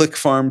is a click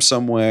farm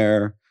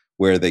somewhere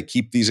where they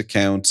keep these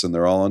accounts and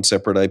they're all on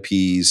separate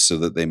IPs so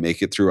that they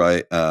make it through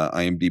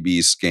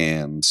IMDb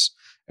scans.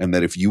 And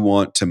that if you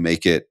want to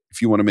make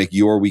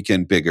your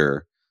weekend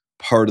bigger,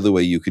 part of the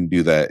way you can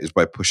do that is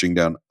by pushing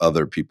down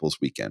other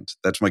people's weekend.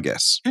 That's my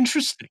guess.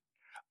 Interesting.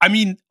 I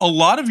mean, a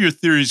lot of your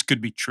theories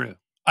could be true.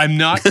 I'm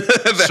not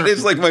That certain.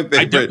 is like my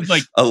favorite.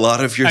 A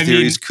lot of your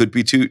theories could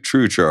be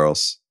true,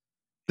 Charles.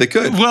 They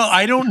could. Well,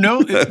 I don't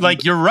know.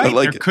 Like, you're right.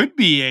 Like there could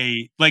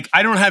be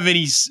I don't have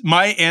any,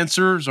 my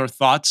answers or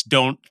thoughts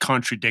don't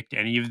contradict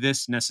any of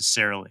this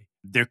necessarily.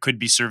 There could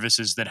be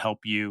services that help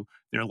you.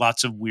 There are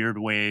lots of weird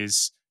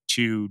ways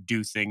to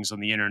do things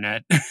on the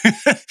internet,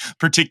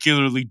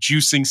 particularly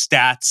juicing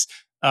stats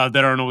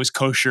that aren't always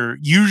kosher.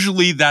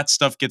 Usually that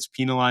stuff gets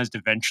penalized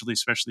eventually,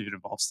 especially if it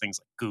involves things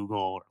like Google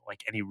or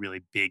like any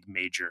really big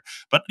major.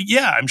 But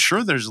yeah, I'm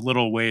sure there's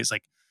little ways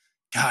like,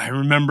 God, I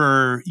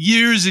remember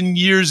years and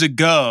years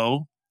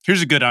ago,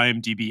 here's a good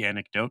IMDb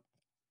anecdote.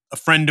 A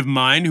friend of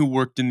mine who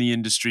worked in the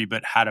industry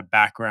but had a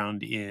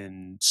background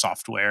in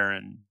software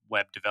and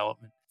web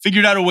development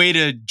figured out a way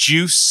to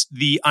juice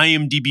the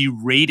IMDb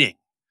rating.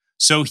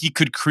 So he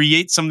could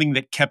create something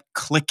that kept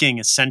clicking,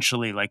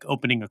 essentially like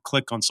opening a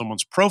click on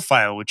someone's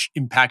profile, which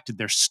impacted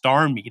their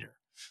star meter.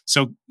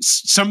 So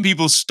some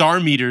people's star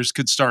meters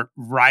could start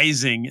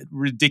rising at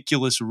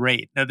ridiculous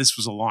rate. Now, this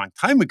was a long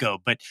time ago,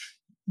 but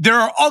there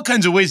are all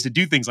kinds of ways to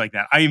do things like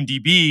that.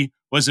 IMDb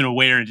wasn't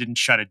aware and didn't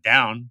shut it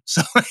down.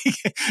 So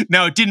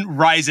now it didn't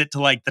rise it to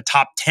like the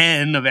top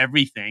 10 of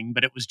everything,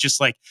 but it was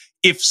just like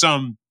if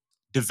some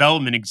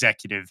development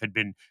executive had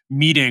been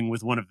meeting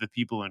with one of the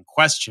people in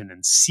question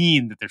and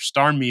seen that their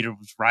star meter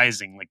was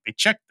rising, like they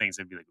checked things,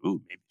 they'd be like, ooh,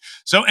 maybe.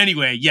 So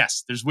anyway,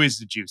 yes, there's ways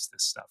to juice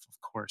this stuff,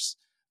 of course.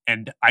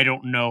 And I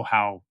don't know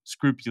how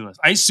scrupulous.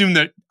 I assume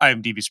that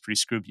IMDb is pretty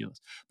scrupulous.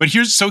 But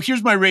here's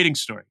my rating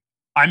story.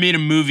 I made a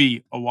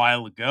movie a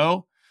while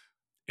ago.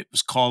 It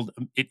is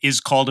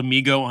called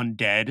Amigo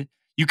Undead.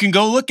 You can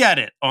go look at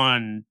it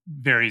on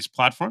various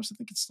platforms. I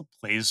think it still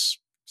plays.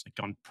 It's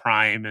like on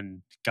Prime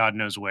and God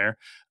knows where.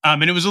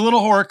 And it was a little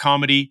horror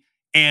comedy.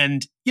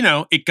 And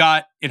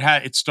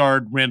it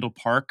starred Randall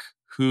Park,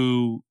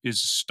 who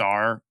is a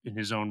star in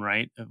his own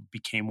right,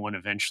 became one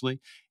eventually.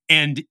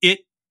 And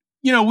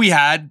we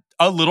had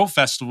a little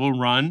festival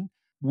run.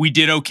 We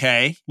did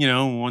okay,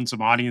 won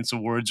some audience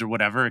awards or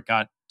whatever. It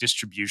got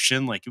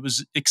distribution. Like, it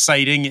was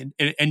exciting.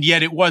 And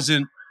yet it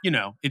wasn't,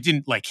 it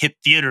didn't like hit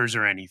theaters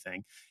or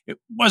anything. It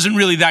wasn't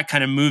really that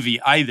kind of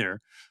movie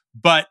either.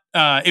 But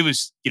it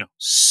was,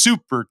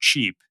 super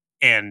cheap,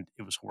 and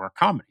it was horror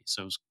comedy.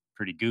 So it was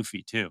pretty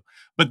goofy too.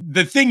 But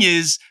the thing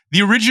is,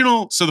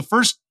 the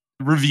first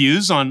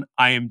reviews on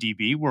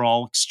IMDb were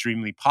all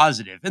extremely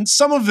positive, and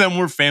some of them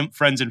were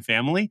friends and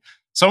family.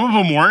 Some of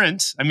them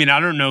weren't. I mean, I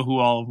don't know who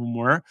all of them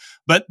were,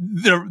 but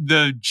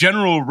the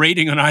general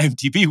rating on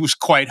IMDb was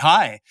quite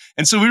high.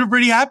 And so we were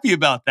pretty happy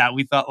about that.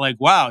 We thought like,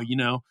 wow,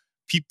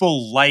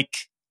 people like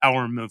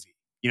our movie.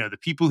 The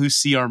people who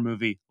see our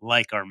movie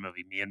like our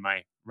movie, me and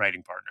my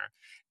writing partner.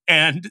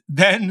 And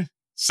then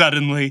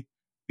suddenly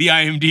the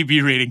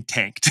IMDb rating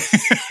tanked.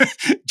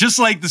 Just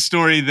like the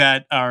story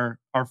that our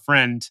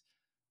friend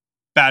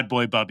Bad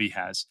Boy Bubby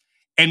has.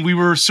 And we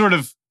were sort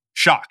of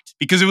shocked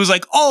because it was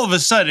like all of a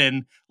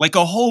sudden, like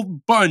a whole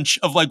bunch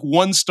of like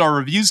 1-star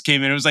reviews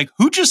came in. It was like,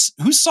 who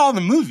saw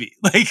the movie?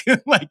 Like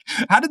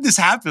how did this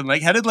happen?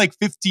 Like how did like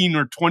 15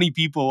 or 20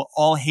 people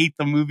all hate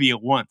the movie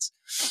at once?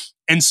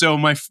 And so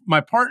my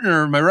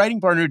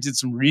writing partner did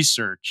some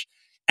research.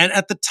 And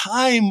at the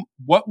time,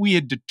 what we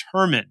had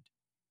determined,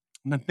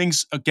 and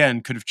things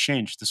again could have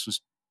changed. This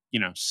was,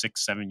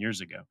 6-7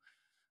 years ago,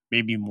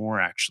 maybe more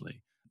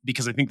actually,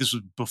 because I think this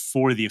was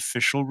before the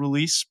official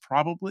release,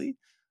 probably.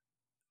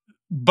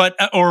 But,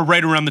 or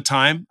right around the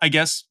time, I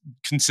guess,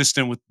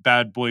 consistent with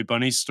Bad Boy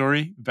Bubby's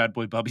story.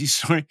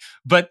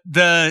 But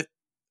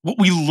what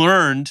we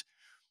learned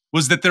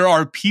was that there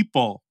are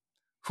people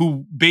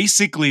who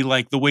basically,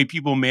 like the way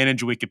people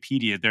manage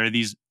Wikipedia, there are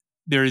these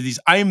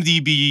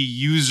IMDb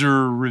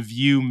user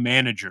review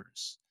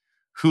managers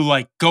who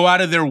like go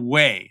out of their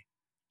way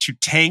to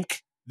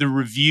tank the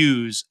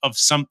reviews of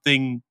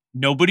something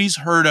nobody's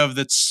heard of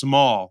that's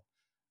small,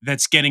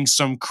 that's getting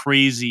some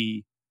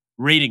crazy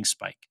rating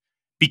spike,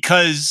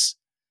 because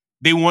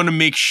they want to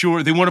make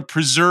sure, they want to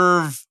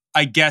preserve,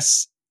 I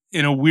guess,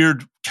 in a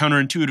weird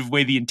counterintuitive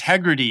way, the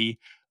integrity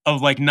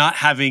of like not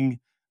having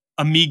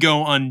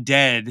Amigo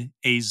Undead,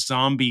 a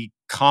zombie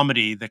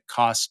comedy that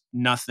cost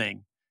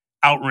nothing,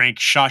 outrank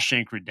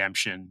Shawshank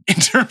Redemption in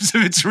terms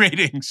of its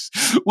ratings,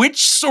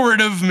 which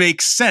sort of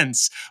makes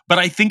sense. But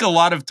I think a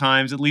lot of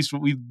times, at least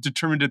what we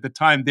determined at the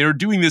time, they're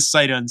doing this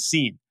sight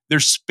unseen. They're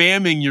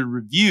spamming your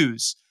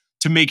reviews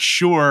to make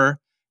sure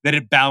that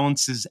it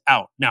balances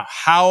out. Now,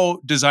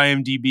 how does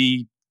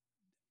IMDb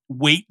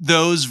weight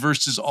those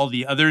versus all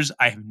the others?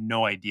 I have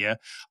no idea.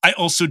 I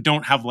also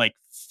don't have like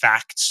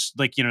facts.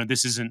 Like,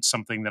 this isn't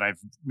something that I've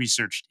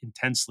researched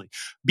intensely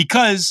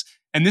because,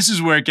 and this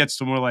is where it gets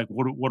to more like,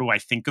 what do I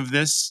think of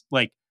this?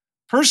 Like,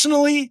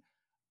 personally,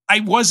 I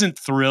wasn't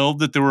thrilled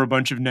that there were a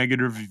bunch of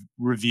negative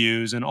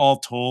reviews, and all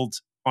told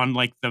on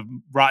like the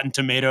Rotten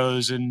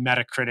Tomatoes and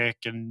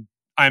Metacritic and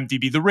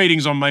IMDb, the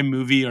ratings on my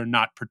movie are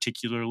not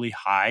particularly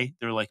high.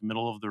 They're like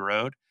middle of the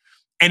road.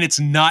 And it's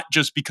not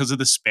just because of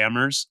the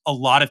spammers. A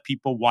lot of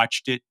people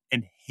watched it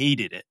and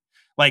hated it.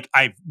 Like,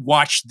 I've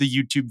watched the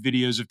YouTube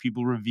videos of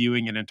people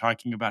reviewing it and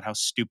talking about how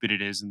stupid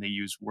it is, and they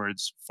use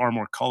words far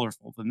more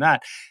colorful than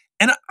that.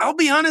 And I'll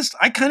be honest,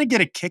 I kind of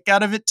get a kick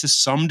out of it to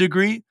some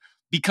degree,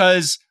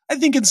 because I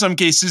think in some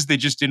cases they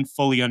just didn't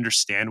fully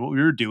understand what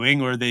we were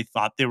doing, or they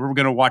thought they were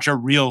going to watch a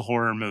real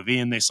horror movie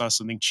and they saw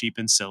something cheap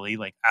and silly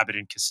like Abbott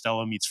and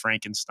Costello meets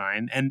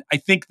Frankenstein. And I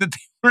think that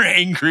they were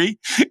angry,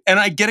 and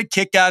I get a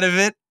kick out of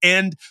it.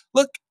 And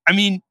look, I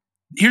mean,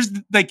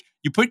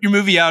 you put your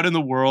movie out in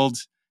the world,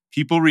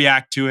 people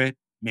react to it.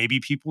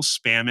 Maybe people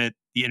spam it.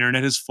 The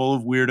internet is full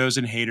of weirdos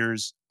and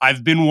haters.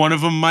 I've been one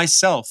of them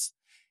myself.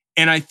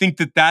 And I think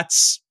that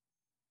that's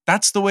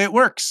the way it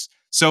works.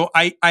 So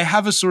I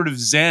have a sort of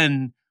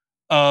zen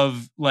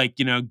of like,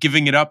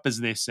 giving it up, as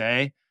they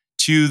say,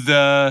 to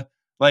the,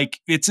 like,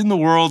 it's in the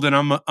world and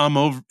I'm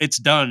over, it's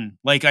done.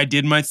 Like, I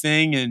did my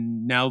thing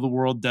and now the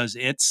world does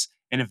its.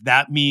 And if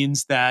that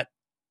means that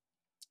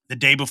the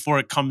day before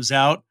it comes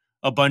out,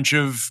 a bunch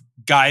of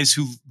guys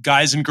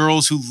and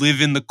girls who live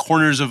in the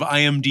corners of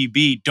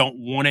IMDb don't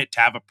want it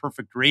to have a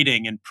perfect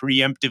rating and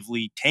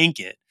preemptively tank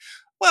it,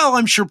 well,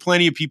 I'm sure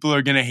plenty of people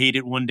are going to hate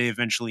it one day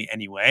eventually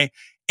anyway.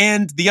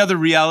 And the other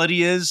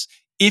reality is,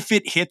 if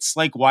it hits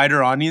like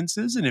wider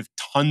audiences and if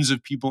tons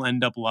of people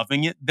end up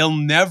loving it, they'll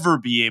never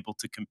be able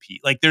to compete.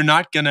 Like, they're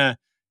not going to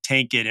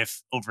tank it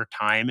if over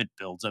time it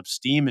builds up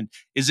steam. And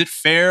is it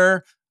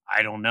fair?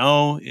 I don't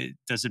know.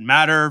 Does it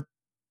matter?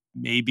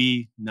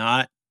 Maybe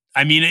not.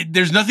 I mean,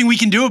 there's nothing we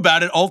can do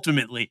about it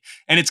ultimately.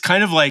 And it's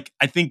kind of like,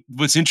 I think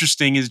what's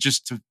interesting is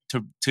just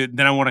to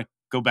then I want to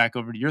go back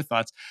over to your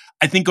thoughts.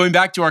 I think going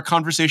back to our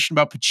conversation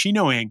about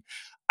Pacinoing,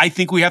 I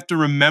think we have to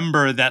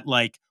remember that,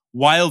 like,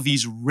 while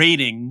these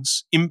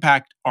ratings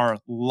impact our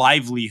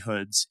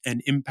livelihoods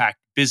and impact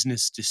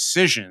business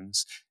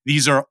decisions,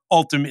 these are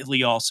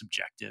ultimately all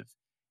subjective,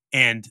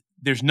 and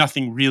there's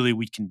nothing really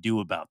we can do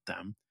about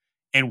them.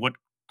 And what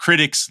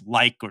critics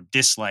like or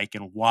dislike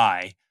and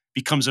why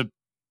becomes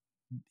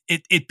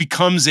it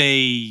becomes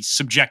a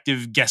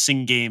subjective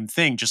guessing game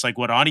thing, just like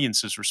what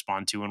audiences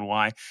respond to and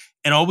why.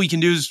 And all we can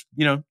do is,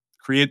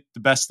 create the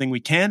best thing we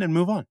can and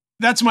move on.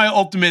 That's my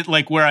ultimate,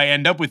 like, where I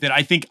end up with it.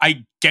 I think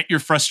I get your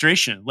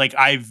frustration. Like,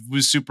 I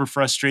was super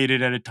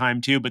frustrated at a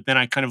time too, but then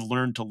I kind of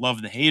learned to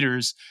love the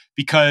haters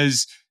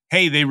because,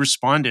 hey, they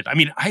responded. I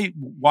mean, I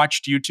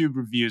watched YouTube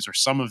reviews or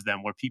some of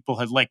them where people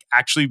had like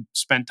actually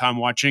spent time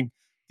watching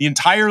the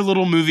entire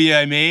little movie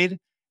I made,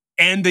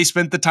 and they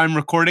spent the time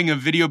recording a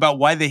video about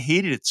why they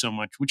hated it so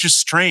much, which is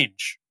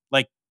strange.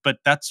 Like, but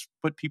that's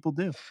what people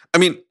do. I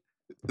mean,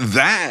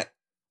 that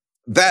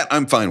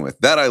I'm fine with.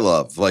 That I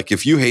love. Like,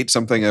 if you hate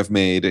something I've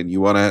made and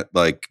you want to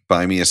like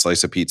buy me a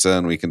slice of pizza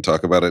and we can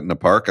talk about it in a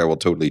park, I will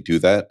totally do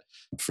that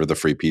for the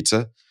free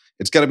pizza.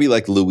 It's got to be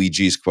like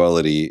Luigi's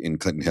quality in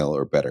Clinton Hill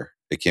or better.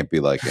 It can't be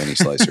like any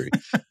slicery.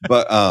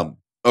 But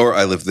or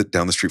I live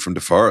down the street from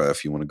Defara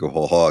if you want to go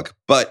whole hog.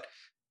 But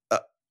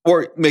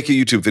or make a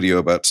YouTube video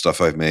about stuff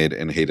I've made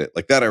and hate it.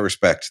 Like that I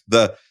respect.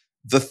 The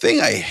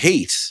thing I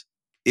hate,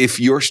 if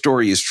your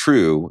story is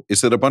true,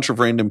 is that a bunch of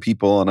random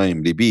people on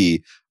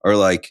IMDb are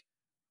like,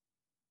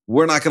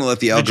 we're not going to let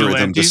the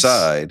algorithm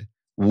decide.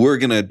 We're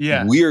going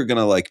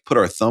to like put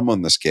our thumb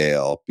on the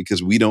scale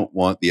because we don't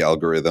want the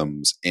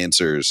algorithm's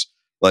answers.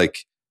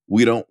 Like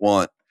we don't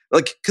want,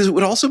 like, because it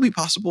would also be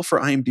possible for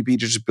IMDb to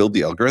just build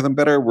the algorithm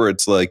better where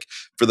it's like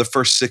for the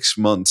first 6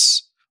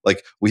 months,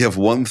 like we have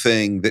one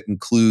thing that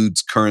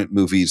includes current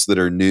movies that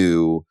are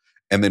new.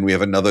 And then we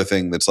have another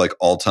thing that's like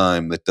all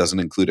time that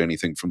doesn't include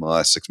anything from the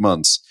last 6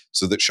 months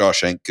so that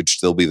Shawshank could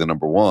still be the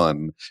number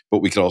one.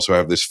 But we could also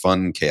have this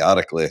fun,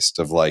 chaotic list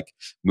of like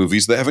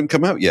movies that haven't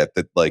come out yet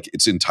that like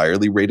it's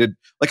entirely rated.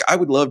 Like I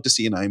would love to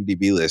see an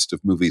IMDb list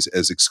of movies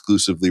as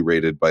exclusively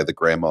rated by the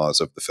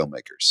grandmas of the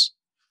filmmakers.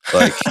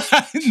 Like,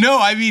 no,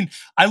 I mean,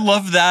 I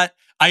love that.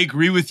 I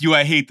agree with you.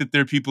 I hate that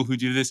there are people who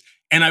do this.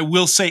 And I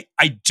will say,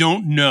 I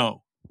don't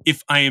know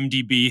if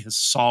IMDb has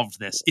solved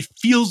this. It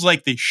feels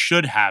like they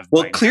should have.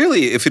 Well,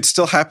 clearly, if it's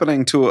still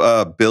happening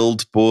to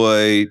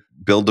Build-A-Bear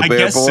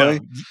Boy. So.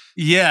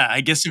 Yeah,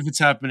 I guess if it's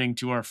happening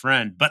to our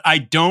friend. But I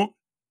don't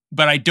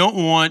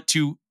want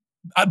to,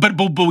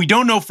 but we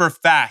don't know for a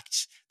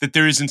fact that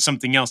there isn't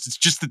something else. It's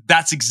just that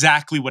that's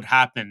exactly what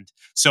happened.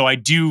 So I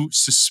do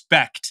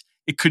suspect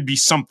it could be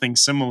something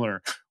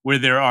similar where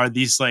there are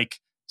these like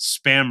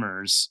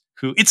spammers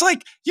who, it's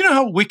like, you know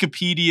how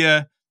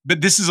Wikipedia,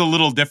 but this is a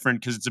little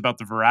different because it's about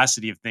the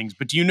veracity of things.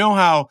 But do you know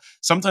how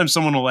sometimes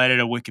someone will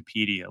edit a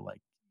Wikipedia, like,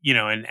 you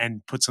know,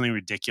 and put something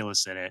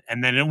ridiculous in it,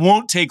 and then it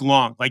won't take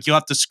long. Like you'll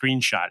have to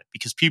screenshot it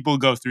because people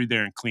go through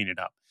there and clean it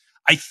up.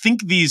 I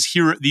think these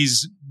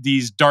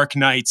dark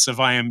knights of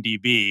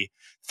IMDb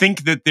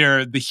think that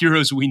they're the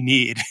heroes we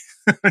need,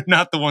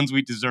 not the ones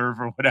we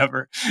deserve or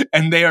whatever,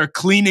 and they are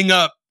cleaning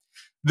up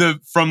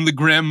from the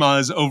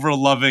grandmas over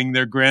loving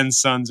their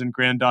grandsons and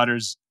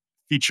granddaughters'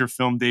 feature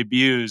film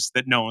debuts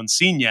that no one's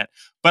seen yet.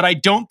 But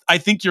I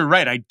think you're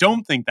right. I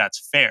don't think that's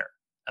fair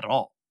at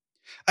all.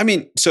 I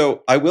mean,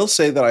 so I will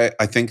say that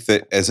I think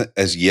that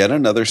as yet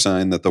another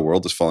sign that the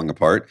world is falling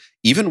apart,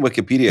 even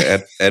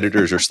Wikipedia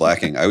editors are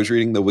slacking. I was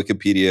reading the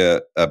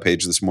Wikipedia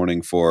page this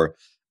morning for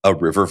a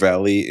river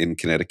valley in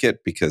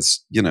Connecticut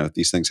because, you know,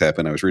 these things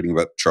happen. I was reading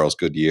about Charles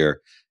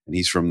Goodyear, and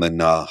he's from the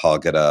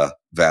Nahogata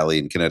Valley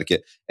in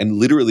Connecticut. And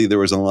literally there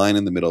was a line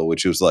in the middle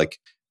which was like,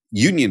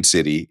 Union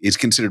City is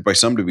considered by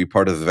some to be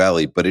part of the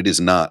valley, but it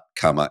is not,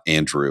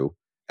 Andrew.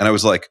 And I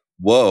was like,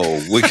 whoa,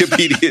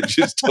 Wikipedia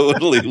just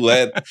totally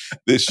let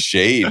this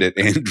shade at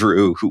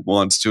Andrew who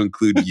wants to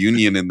include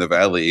Union in the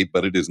valley,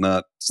 but it is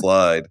not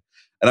Slide.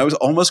 And I was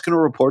almost going to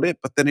report it,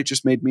 but then it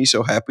just made me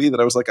so happy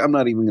that I was like, I'm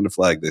not even going to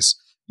flag this.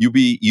 You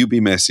be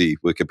messy,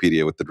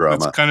 Wikipedia, with the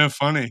drama. It's kind of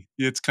funny.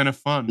 It's kind of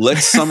fun.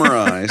 Let's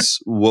summarize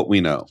what we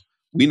know.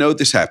 We know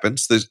this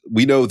happens.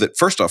 We know that,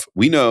 first off,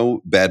 we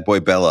know Bad Boy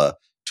Bella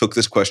took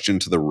this question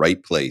to the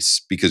right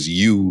place because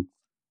you,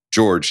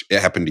 George,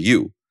 it happened to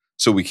you.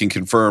 So we can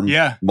confirm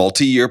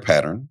multi-year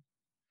pattern.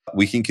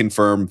 We can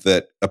confirm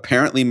that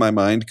apparently my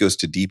mind goes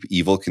to deep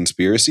evil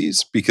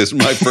conspiracies because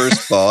my first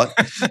thought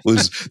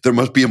was there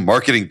must be a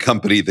marketing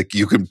company that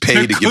you can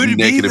pay to give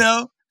negative.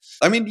 Though.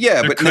 I mean,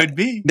 yeah, there but could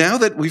be. Now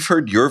that we've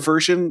heard your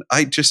version,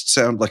 I just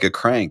sound like a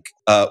crank.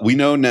 We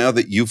know now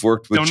that you've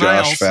worked with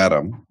Josh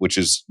Fadham, which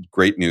is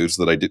great news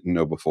that I didn't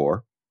know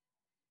before.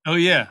 Oh,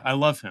 yeah. I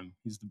love him.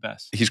 He's the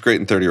best. He's great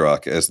in 30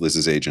 Rock as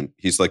Liz's agent.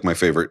 He's like my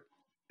favorite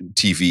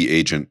TV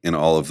agent in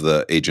all of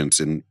the agents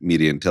in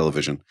media and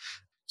television.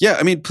 Yeah,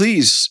 I mean,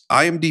 please,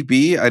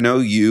 IMDb, I know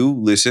you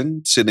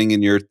listen, sitting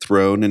in your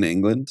throne in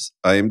England,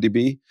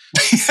 IMDb.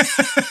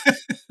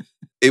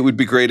 It would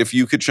be great if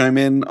you could chime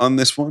in on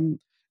this one,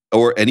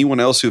 or anyone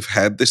else who've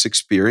had this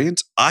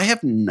experience. I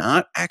have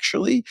not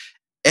actually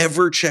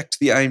ever checked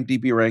the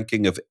IMDb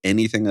ranking of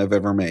anything I've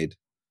ever made.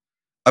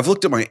 I've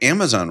looked at my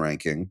Amazon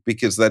ranking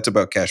because that's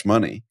about Cash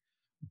Money.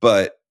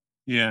 But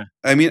yeah,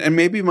 I mean, and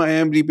maybe my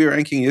IMDb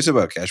ranking is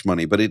about Cash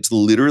Money, but it's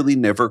literally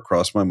never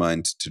crossed my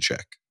mind to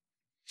check.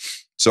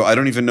 So I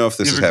don't even know if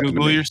this has happened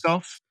Google to me.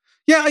 Yourself?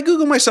 Yeah, I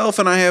Google myself,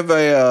 and I have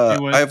a,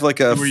 I have like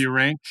a where you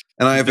rank,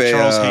 and I have a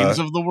Charles Haynes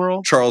of the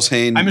world, Charles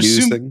Haynes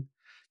news thing.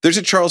 There's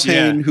a Charles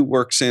Haynes who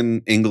works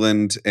in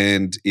England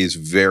and is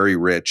very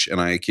rich, and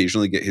I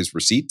occasionally get his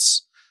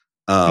receipts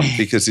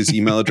because his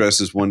email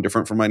address is one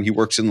different from mine. He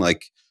works in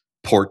like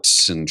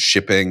ports and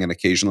shipping, and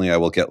occasionally I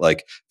will get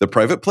like the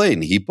private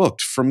plane he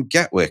booked from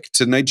Gatwick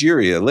to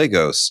Nigeria,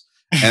 Lagos.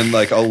 And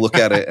like, I'll look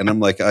at it and I'm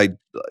like,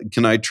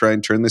 can I try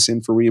and turn this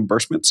in for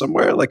reimbursement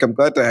somewhere? Like, I'm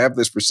glad to have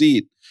this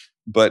receipt,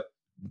 but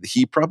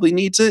he probably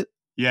needs it.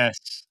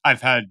 Yes,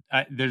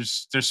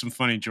 there's some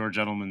funny George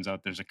Edelmans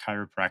out. There's a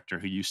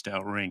chiropractor who used to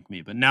outrank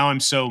me, but now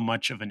I'm so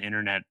much of an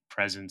internet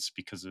presence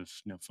because of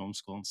film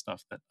school and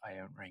stuff that I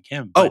outrank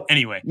him. But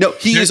anyway, no,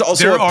 he is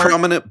also a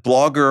prominent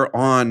blogger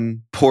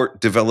on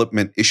port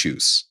development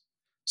issues.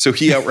 So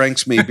he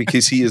outranks me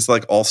because he is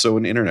like also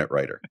an internet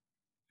writer.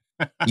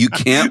 You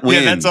can't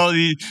win. Yeah, that's all.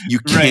 You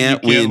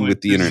can't win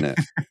with the internet.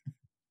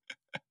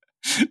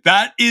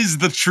 That is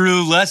the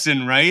true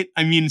lesson, right?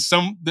 I mean,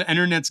 the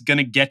internet's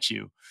gonna get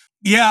you.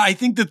 Yeah, I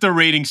think that the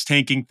ratings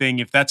tanking thing,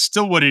 if that's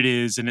still what it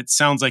is, and it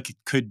sounds like it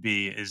could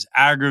be, is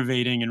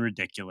aggravating and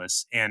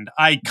ridiculous. And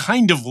I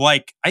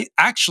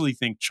actually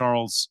think,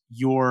 Charles,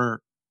 your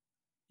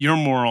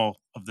moral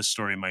of the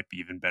story might be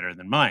even better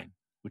than mine,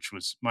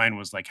 mine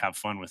was like, have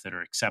fun with it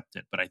or accept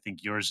it. But I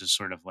think yours is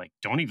sort of like,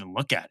 don't even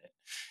look at it.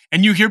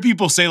 And you hear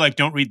people say like,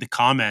 don't read the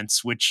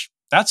comments, which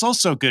that's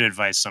also good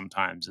advice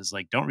sometimes, is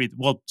like, don't read,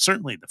 well,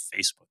 certainly the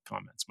Facebook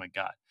comments, my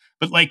God.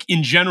 But like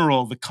in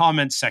general, the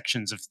comment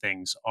sections of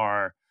things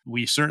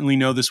we certainly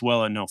know this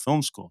well at No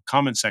Film School.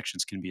 Comment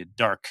sections can be a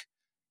dark,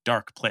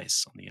 dark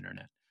place on the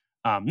internet.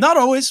 Not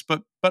always,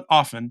 but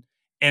often.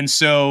 And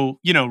so,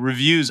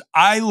 reviews,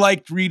 I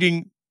liked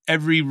reading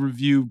every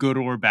review, good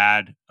or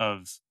bad,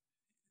 of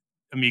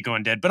Amigo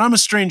Undead, but I'm a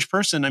strange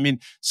person. I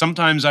mean,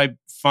 sometimes I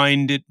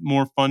find it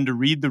more fun to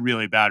read the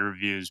really bad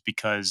reviews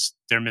because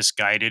they're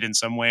misguided in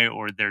some way,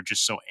 or they're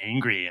just so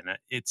angry, and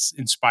it's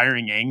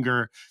inspiring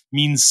anger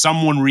means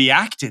someone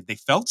reacted. They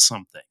felt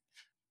something.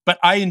 But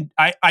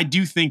I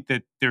do think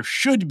that there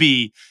should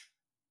be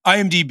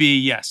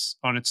IMDb, yes,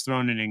 on its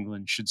throne in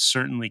England, should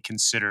certainly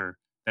consider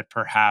that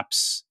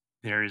perhaps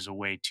there is a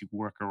way to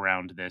work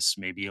around this,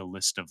 maybe a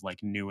list of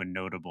like new and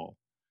notable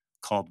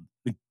called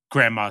the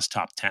Grandma's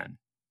Top 10.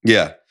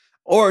 Yeah.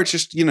 Or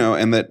just,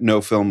 and that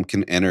no film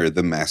can enter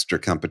the master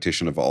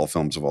competition of all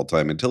films of all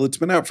time until it's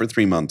been out for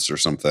 3 months or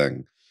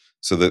something.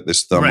 So that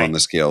this thumb on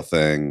the scale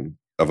thing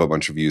of a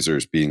bunch of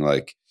users being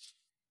like,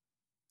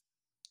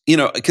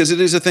 because it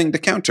is a thing to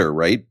counter,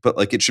 right? But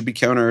like it should be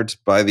countered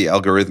by the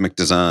algorithmic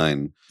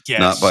design,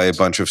 not by a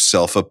bunch of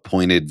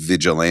self-appointed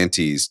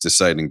vigilantes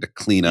deciding to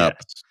clean up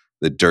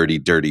the dirty,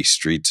 dirty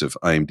streets of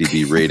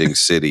IMDb Rating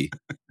City.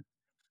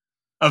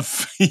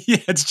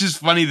 It's just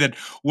funny that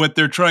what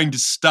they're trying to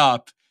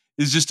stop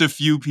is just a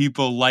few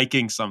people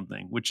liking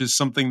something, which is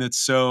something that's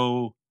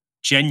so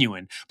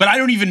genuine. But I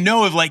don't even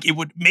know if like it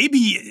would,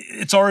 maybe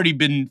it's already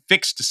been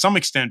fixed to some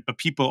extent, but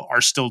people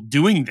are still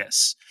doing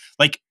this.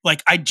 Like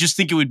I just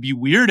think it would be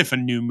weird if a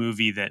new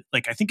movie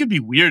I think it'd be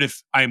weird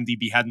if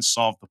IMDb hadn't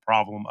solved the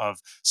problem of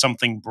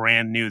something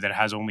brand new that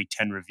has only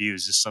 10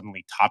 reviews is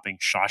suddenly topping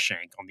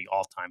Shawshank on the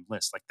all-time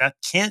list. Like that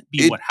can't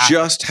be what happened. It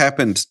just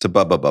happened to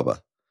Bubba Bubba.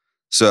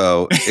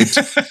 So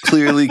it's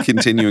clearly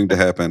continuing to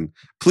happen.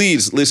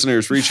 Please,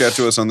 listeners, reach out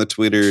to us on the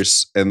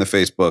Twitters and the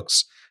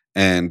Facebooks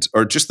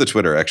or just the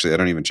Twitter, actually. I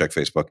don't even check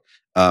Facebook,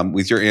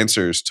 with your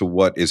answers to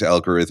what is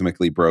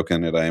algorithmically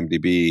broken at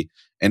IMDb.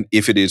 And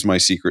if it is my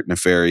secret,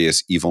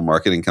 nefarious, evil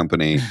marketing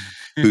company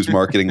whose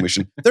marketing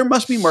mission, there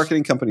must be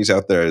marketing companies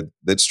out there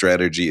that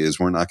strategy is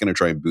we're not going to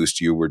try and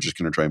boost you. We're just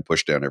going to try and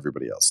push down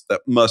everybody else.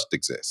 That must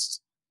exist.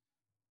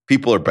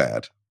 People are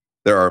bad.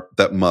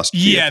 That must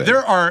be a thing.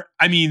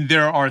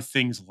 There are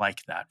things like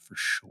that for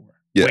sure.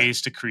 Yeah.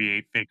 Ways to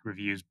create fake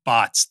reviews,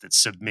 bots that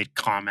submit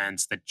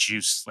comments that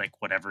juice like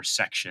whatever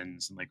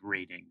sections and like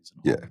ratings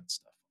and all that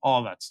stuff.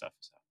 All that stuff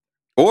is out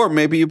there. Or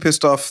maybe you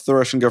pissed off the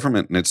Russian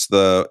government and it's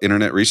the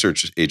Internet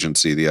Research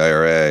Agency, the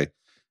IRA,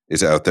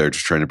 is out there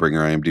just trying to bring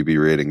our IMDb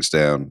ratings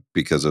down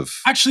because of...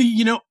 Actually,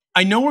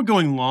 I know we're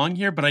going long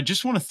here, but I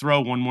just want to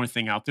throw one more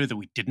thing out there that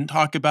we didn't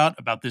talk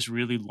about this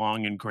really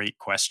long and great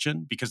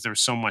question because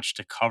there's so much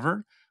to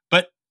cover.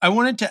 But I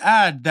wanted to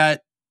add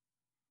that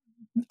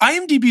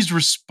IMDb's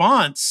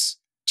response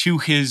to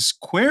his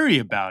query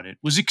about it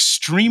was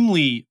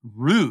extremely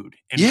rude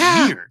and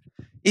weird.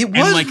 It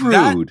was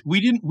rude. We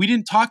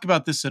didn't talk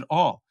about this at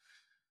all.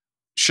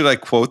 Should I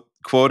quote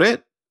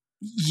it?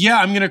 Yeah,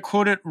 I'm going to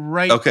quote it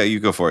right. Okay, you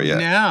go for it. Yeah.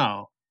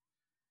 Now,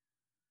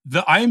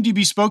 the IMDb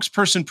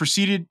spokesperson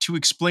proceeded to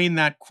explain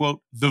that,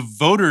 quote, the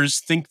voters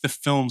think the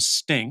film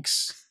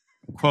stinks.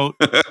 Quote,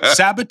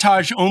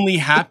 sabotage only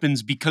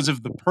happens because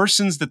of the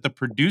persons that the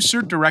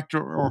producer, director,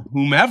 or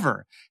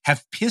whomever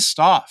have pissed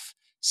off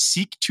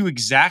seek to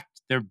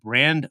exact their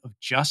brand of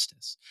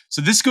justice.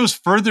 So this goes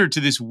further to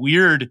this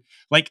weird,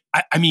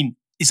 I mean,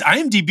 is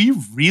IMDb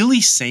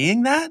really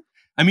saying that?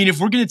 I mean, if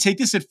we're going to take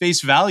this at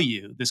face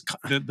value,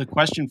 the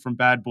question from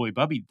Bad Boy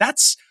Bubby,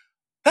 that's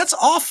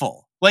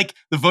awful. Like,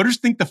 the voters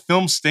think the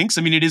film stinks.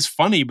 I mean, it is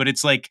funny, but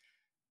it's like,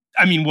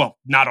 I mean, well,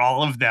 not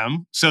all of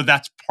them. So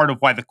that's part of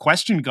why the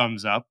question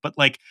comes up. But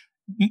like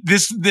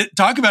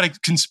talk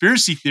about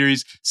conspiracy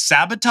theories,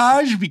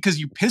 sabotage because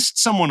you pissed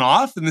someone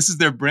off and this is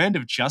their brand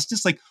of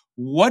justice. Like,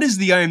 what is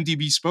the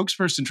IMDb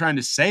spokesperson trying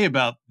to say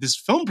about this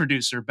film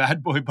producer,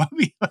 Bad Boy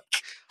Bubby?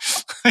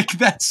 Like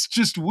that's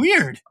just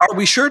weird. Are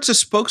we sure it's a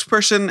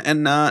spokesperson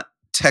and not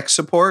tech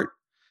support,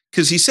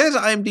 because he says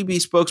IMDb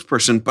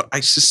spokesperson, but I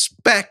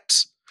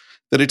suspect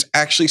that it's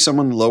actually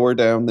someone lower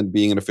down than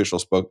being an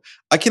official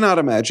I cannot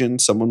imagine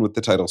someone with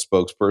the title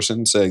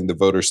spokesperson saying the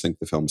voters think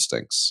the film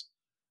stinks.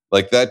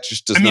 Like that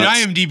just does not.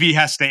 IMDb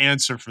has to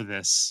answer for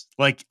this,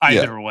 like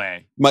either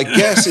way. My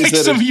guess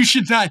is that you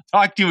should not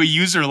talk to a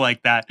user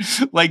like that.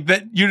 Like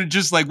that, you're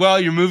just like,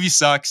 well, your movie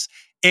sucks,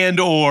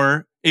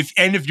 or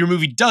if your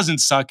movie doesn't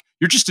suck,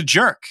 you're just a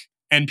jerk,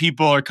 and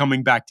people are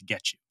coming back to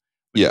get you.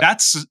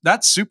 That's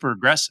super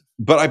aggressive.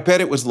 But I bet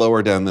it was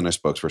lower down than a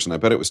spokesperson. I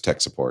bet it was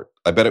tech support.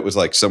 I bet it was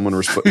like someone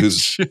who's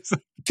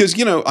because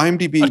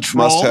IMDb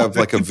must have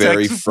like a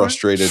very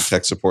frustrated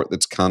tech support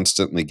that's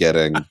constantly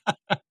getting.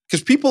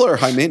 Because people are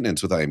high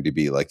maintenance with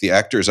IMDb. Like the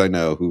actors I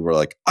know who were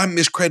like, I'm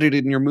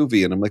miscredited in your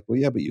movie. And I'm like, well,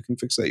 yeah, but you can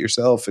fix that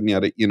yourself and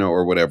yet,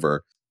 or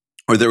whatever.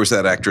 Or there was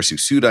that actress who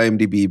sued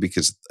IMDb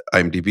because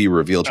IMDb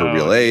revealed her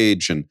real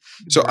age. And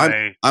so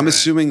I'm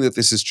assuming that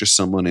this is just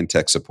someone in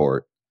tech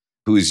support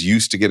who is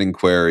used to getting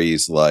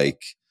queries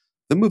like,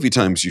 the movie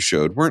times you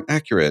showed weren't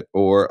accurate,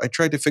 or I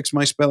tried to fix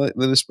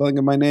the spelling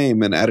of my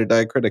name and add a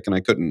diacritic and I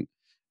couldn't.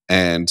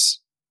 And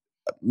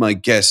my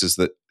guess is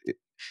that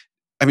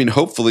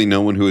hopefully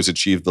no one who has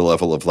achieved the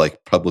level of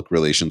like public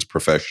relations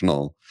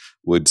professional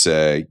would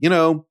say,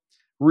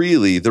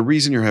 really, the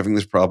reason you're having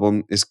this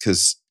problem is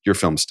because your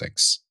film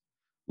stinks.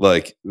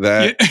 Like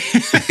that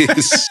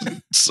is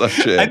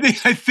such a.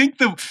 I think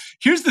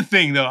here's the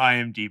thing though,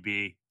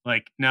 IMDb.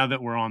 Like now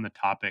that we're on the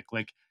topic,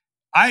 like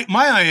my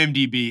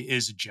IMDb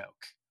is a joke.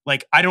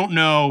 Like I don't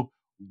know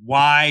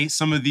why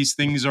some of these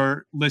things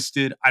are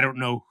listed. I don't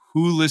know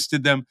who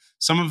listed them.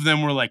 Some of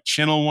them were like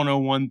Channel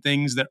 101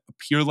 things that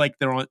appear like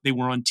they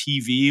were on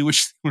TV,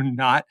 which they were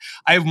not.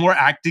 I have more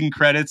acting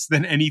credits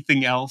than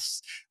anything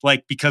else,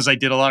 like because I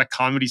did a lot of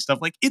comedy stuff.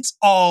 Like it's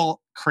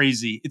all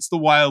crazy. It's the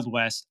Wild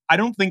West. I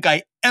don't think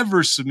I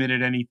ever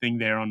submitted anything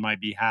there on my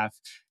behalf.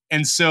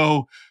 And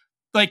so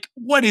like,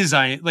 what is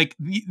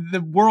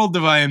the world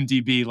of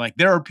IMDb? Like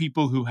there are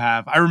people who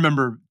I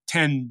remember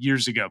 10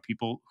 years ago,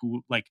 people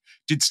who like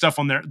did stuff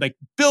on there, like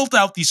built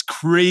out these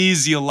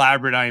crazy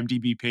elaborate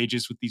IMDb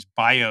pages with these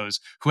bios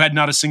who had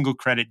not a single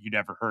credit you'd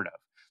ever heard of.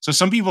 So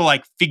some people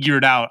like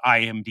figured out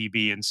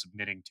IMDb and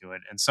submitting to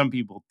it, and some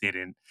people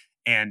didn't.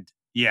 And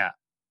yeah,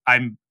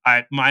 my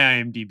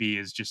IMDb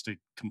is just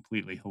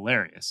completely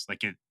hilarious.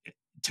 Like it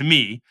to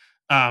me.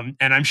 And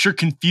I'm sure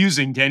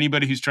confusing to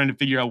anybody who's trying to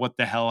figure out what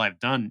the hell I've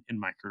done in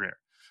my career.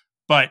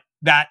 But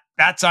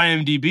that's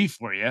IMDb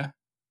for you.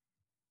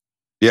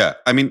 Yeah.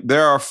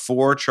 There are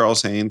 4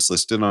 Charles Haynes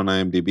listed on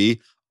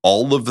IMDb.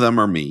 All of them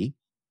are me.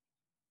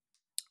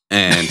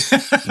 And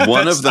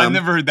one of them, I've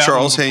never heard that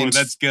Charles one Haynes,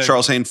 that's good.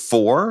 Charles Haynes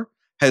 4,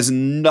 has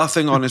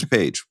nothing on his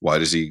page. Why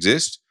does he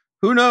exist?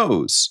 Who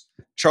knows?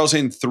 Charles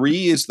Haynes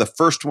 3 is the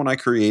first one I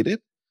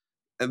created.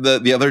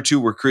 The other 2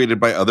 were created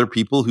by other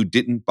people who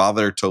didn't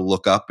bother to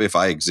look up if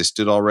I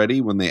existed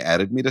already when they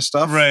added me to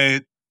stuff.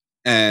 Right.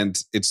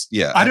 And it's,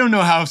 yeah. I don't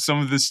know how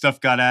some of this stuff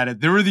got added.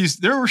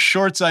 There were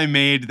shorts I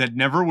made that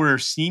never were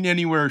seen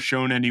anywhere or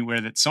shown anywhere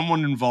that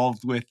someone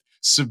involved with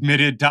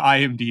submitted to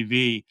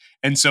IMDb.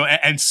 And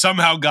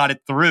somehow got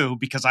it through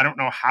because I don't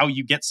know how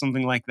you get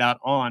something like that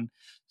on.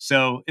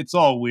 So it's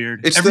all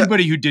weird.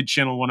 Everybody who did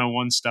Channel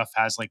 101 stuff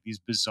has like these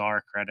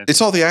bizarre credits.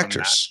 It's all the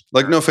actors.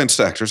 Like, no offense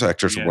to actors.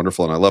 Actors are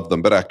wonderful and I love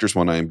them, but actors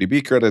want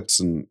IMDb credits,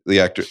 and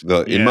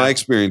in my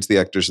experience, the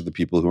actors are the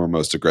people who are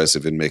most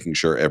aggressive in making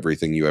sure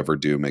everything you ever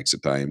do makes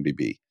it to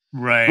IMDb.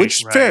 Right.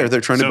 Which is fair.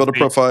 They're trying to build a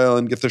profile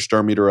and get their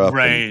star meter up.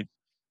 Right.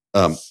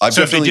 And,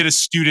 if they did a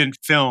student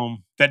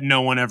film that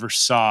no one ever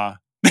saw,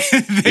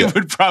 they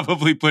would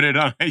probably put it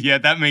on. Yeah,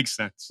 that makes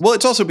sense. Well,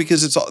 it's also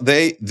because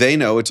they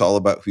know it's all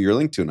about who you're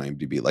linked to in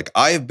IMDb. Like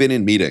I have been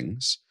in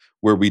meetings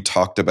where we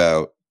talked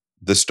about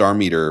the star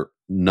meter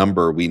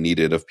number we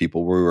needed of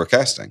people we were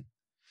casting.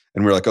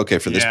 And we're like, okay,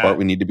 for this part,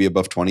 we need to be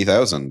above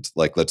 20,000.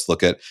 Like, let's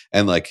look at,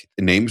 and like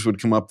names would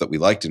come up that we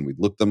liked and we'd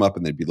look them up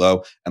and they'd be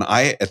low. And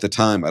at the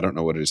time, I don't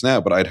know what it is now,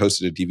 but I'd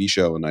hosted a TV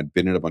show and I'd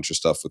been in a bunch of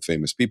stuff with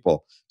famous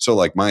people. So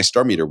like my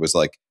star meter was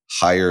like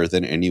higher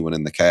than anyone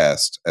in the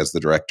cast as the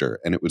director.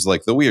 And it was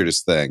like the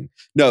weirdest thing.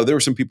 No, there were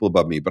some people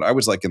above me, but I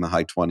was like in the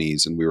high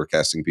 20s and we were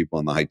casting people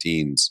in the high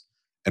teens.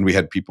 And we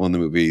had people in the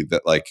movie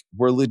that like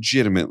were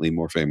legitimately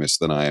more famous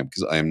than I am,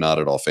 because I am not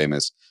at all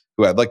famous,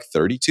 who had like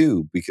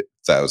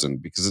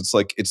 32,000, because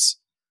it's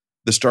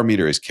the star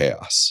meter is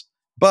chaos.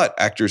 But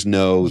actors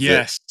know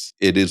that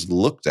it is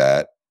looked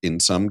at in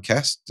some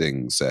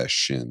casting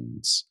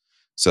sessions.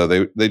 So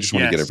they just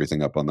want to get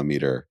everything up on the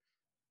meter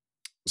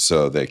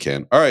so they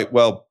can. All right,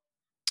 well,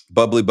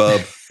 Bubbly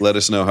Bub, let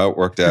us know how it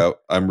worked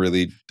out. I'm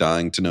really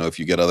dying to know if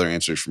you get other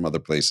answers from other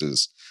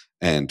places.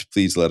 And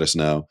please let us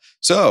know.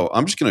 So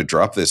I'm just going to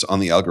drop this on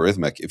the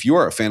algorithmic. If you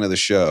are a fan of the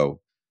show,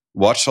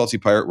 watch Salty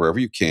Pirate wherever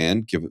you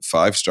can. Give it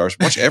 5 stars.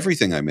 Watch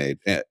everything I made.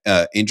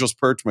 Angel's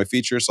Perch, my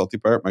feature. Salty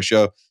Pirate, my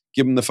show.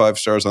 Give them the 5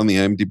 stars on the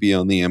IMDb,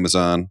 on the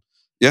Amazon.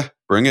 Yeah,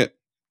 bring it.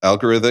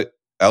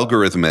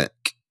 Algorithmic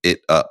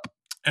it up.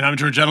 And I'm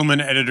George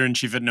Edelman,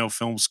 editor-in-chief at No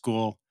Film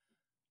School.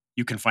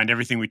 You can find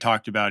everything we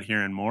talked about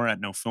here and more at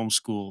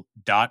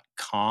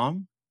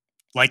nofilmschool.com.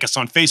 Like us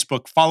on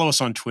Facebook, follow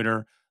us on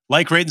Twitter,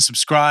 like, rate, and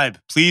subscribe.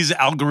 Please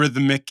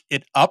algorithmic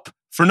it up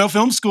for No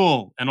Film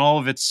School and all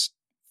of its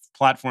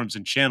platforms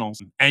and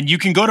channels. And you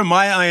can go to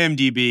my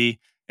IMDb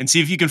and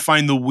see if you can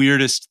find the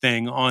weirdest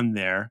thing on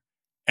there,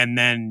 and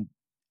then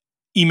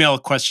email a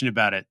question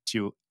about it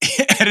to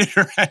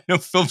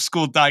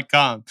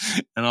editor@nofilmschool.com,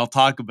 and I'll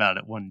talk about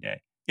it one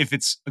day, if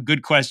it's a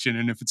good question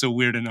and if it's a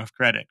weird enough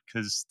credit,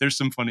 because there's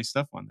some funny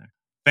stuff on there.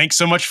 Thanks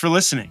so much for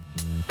listening.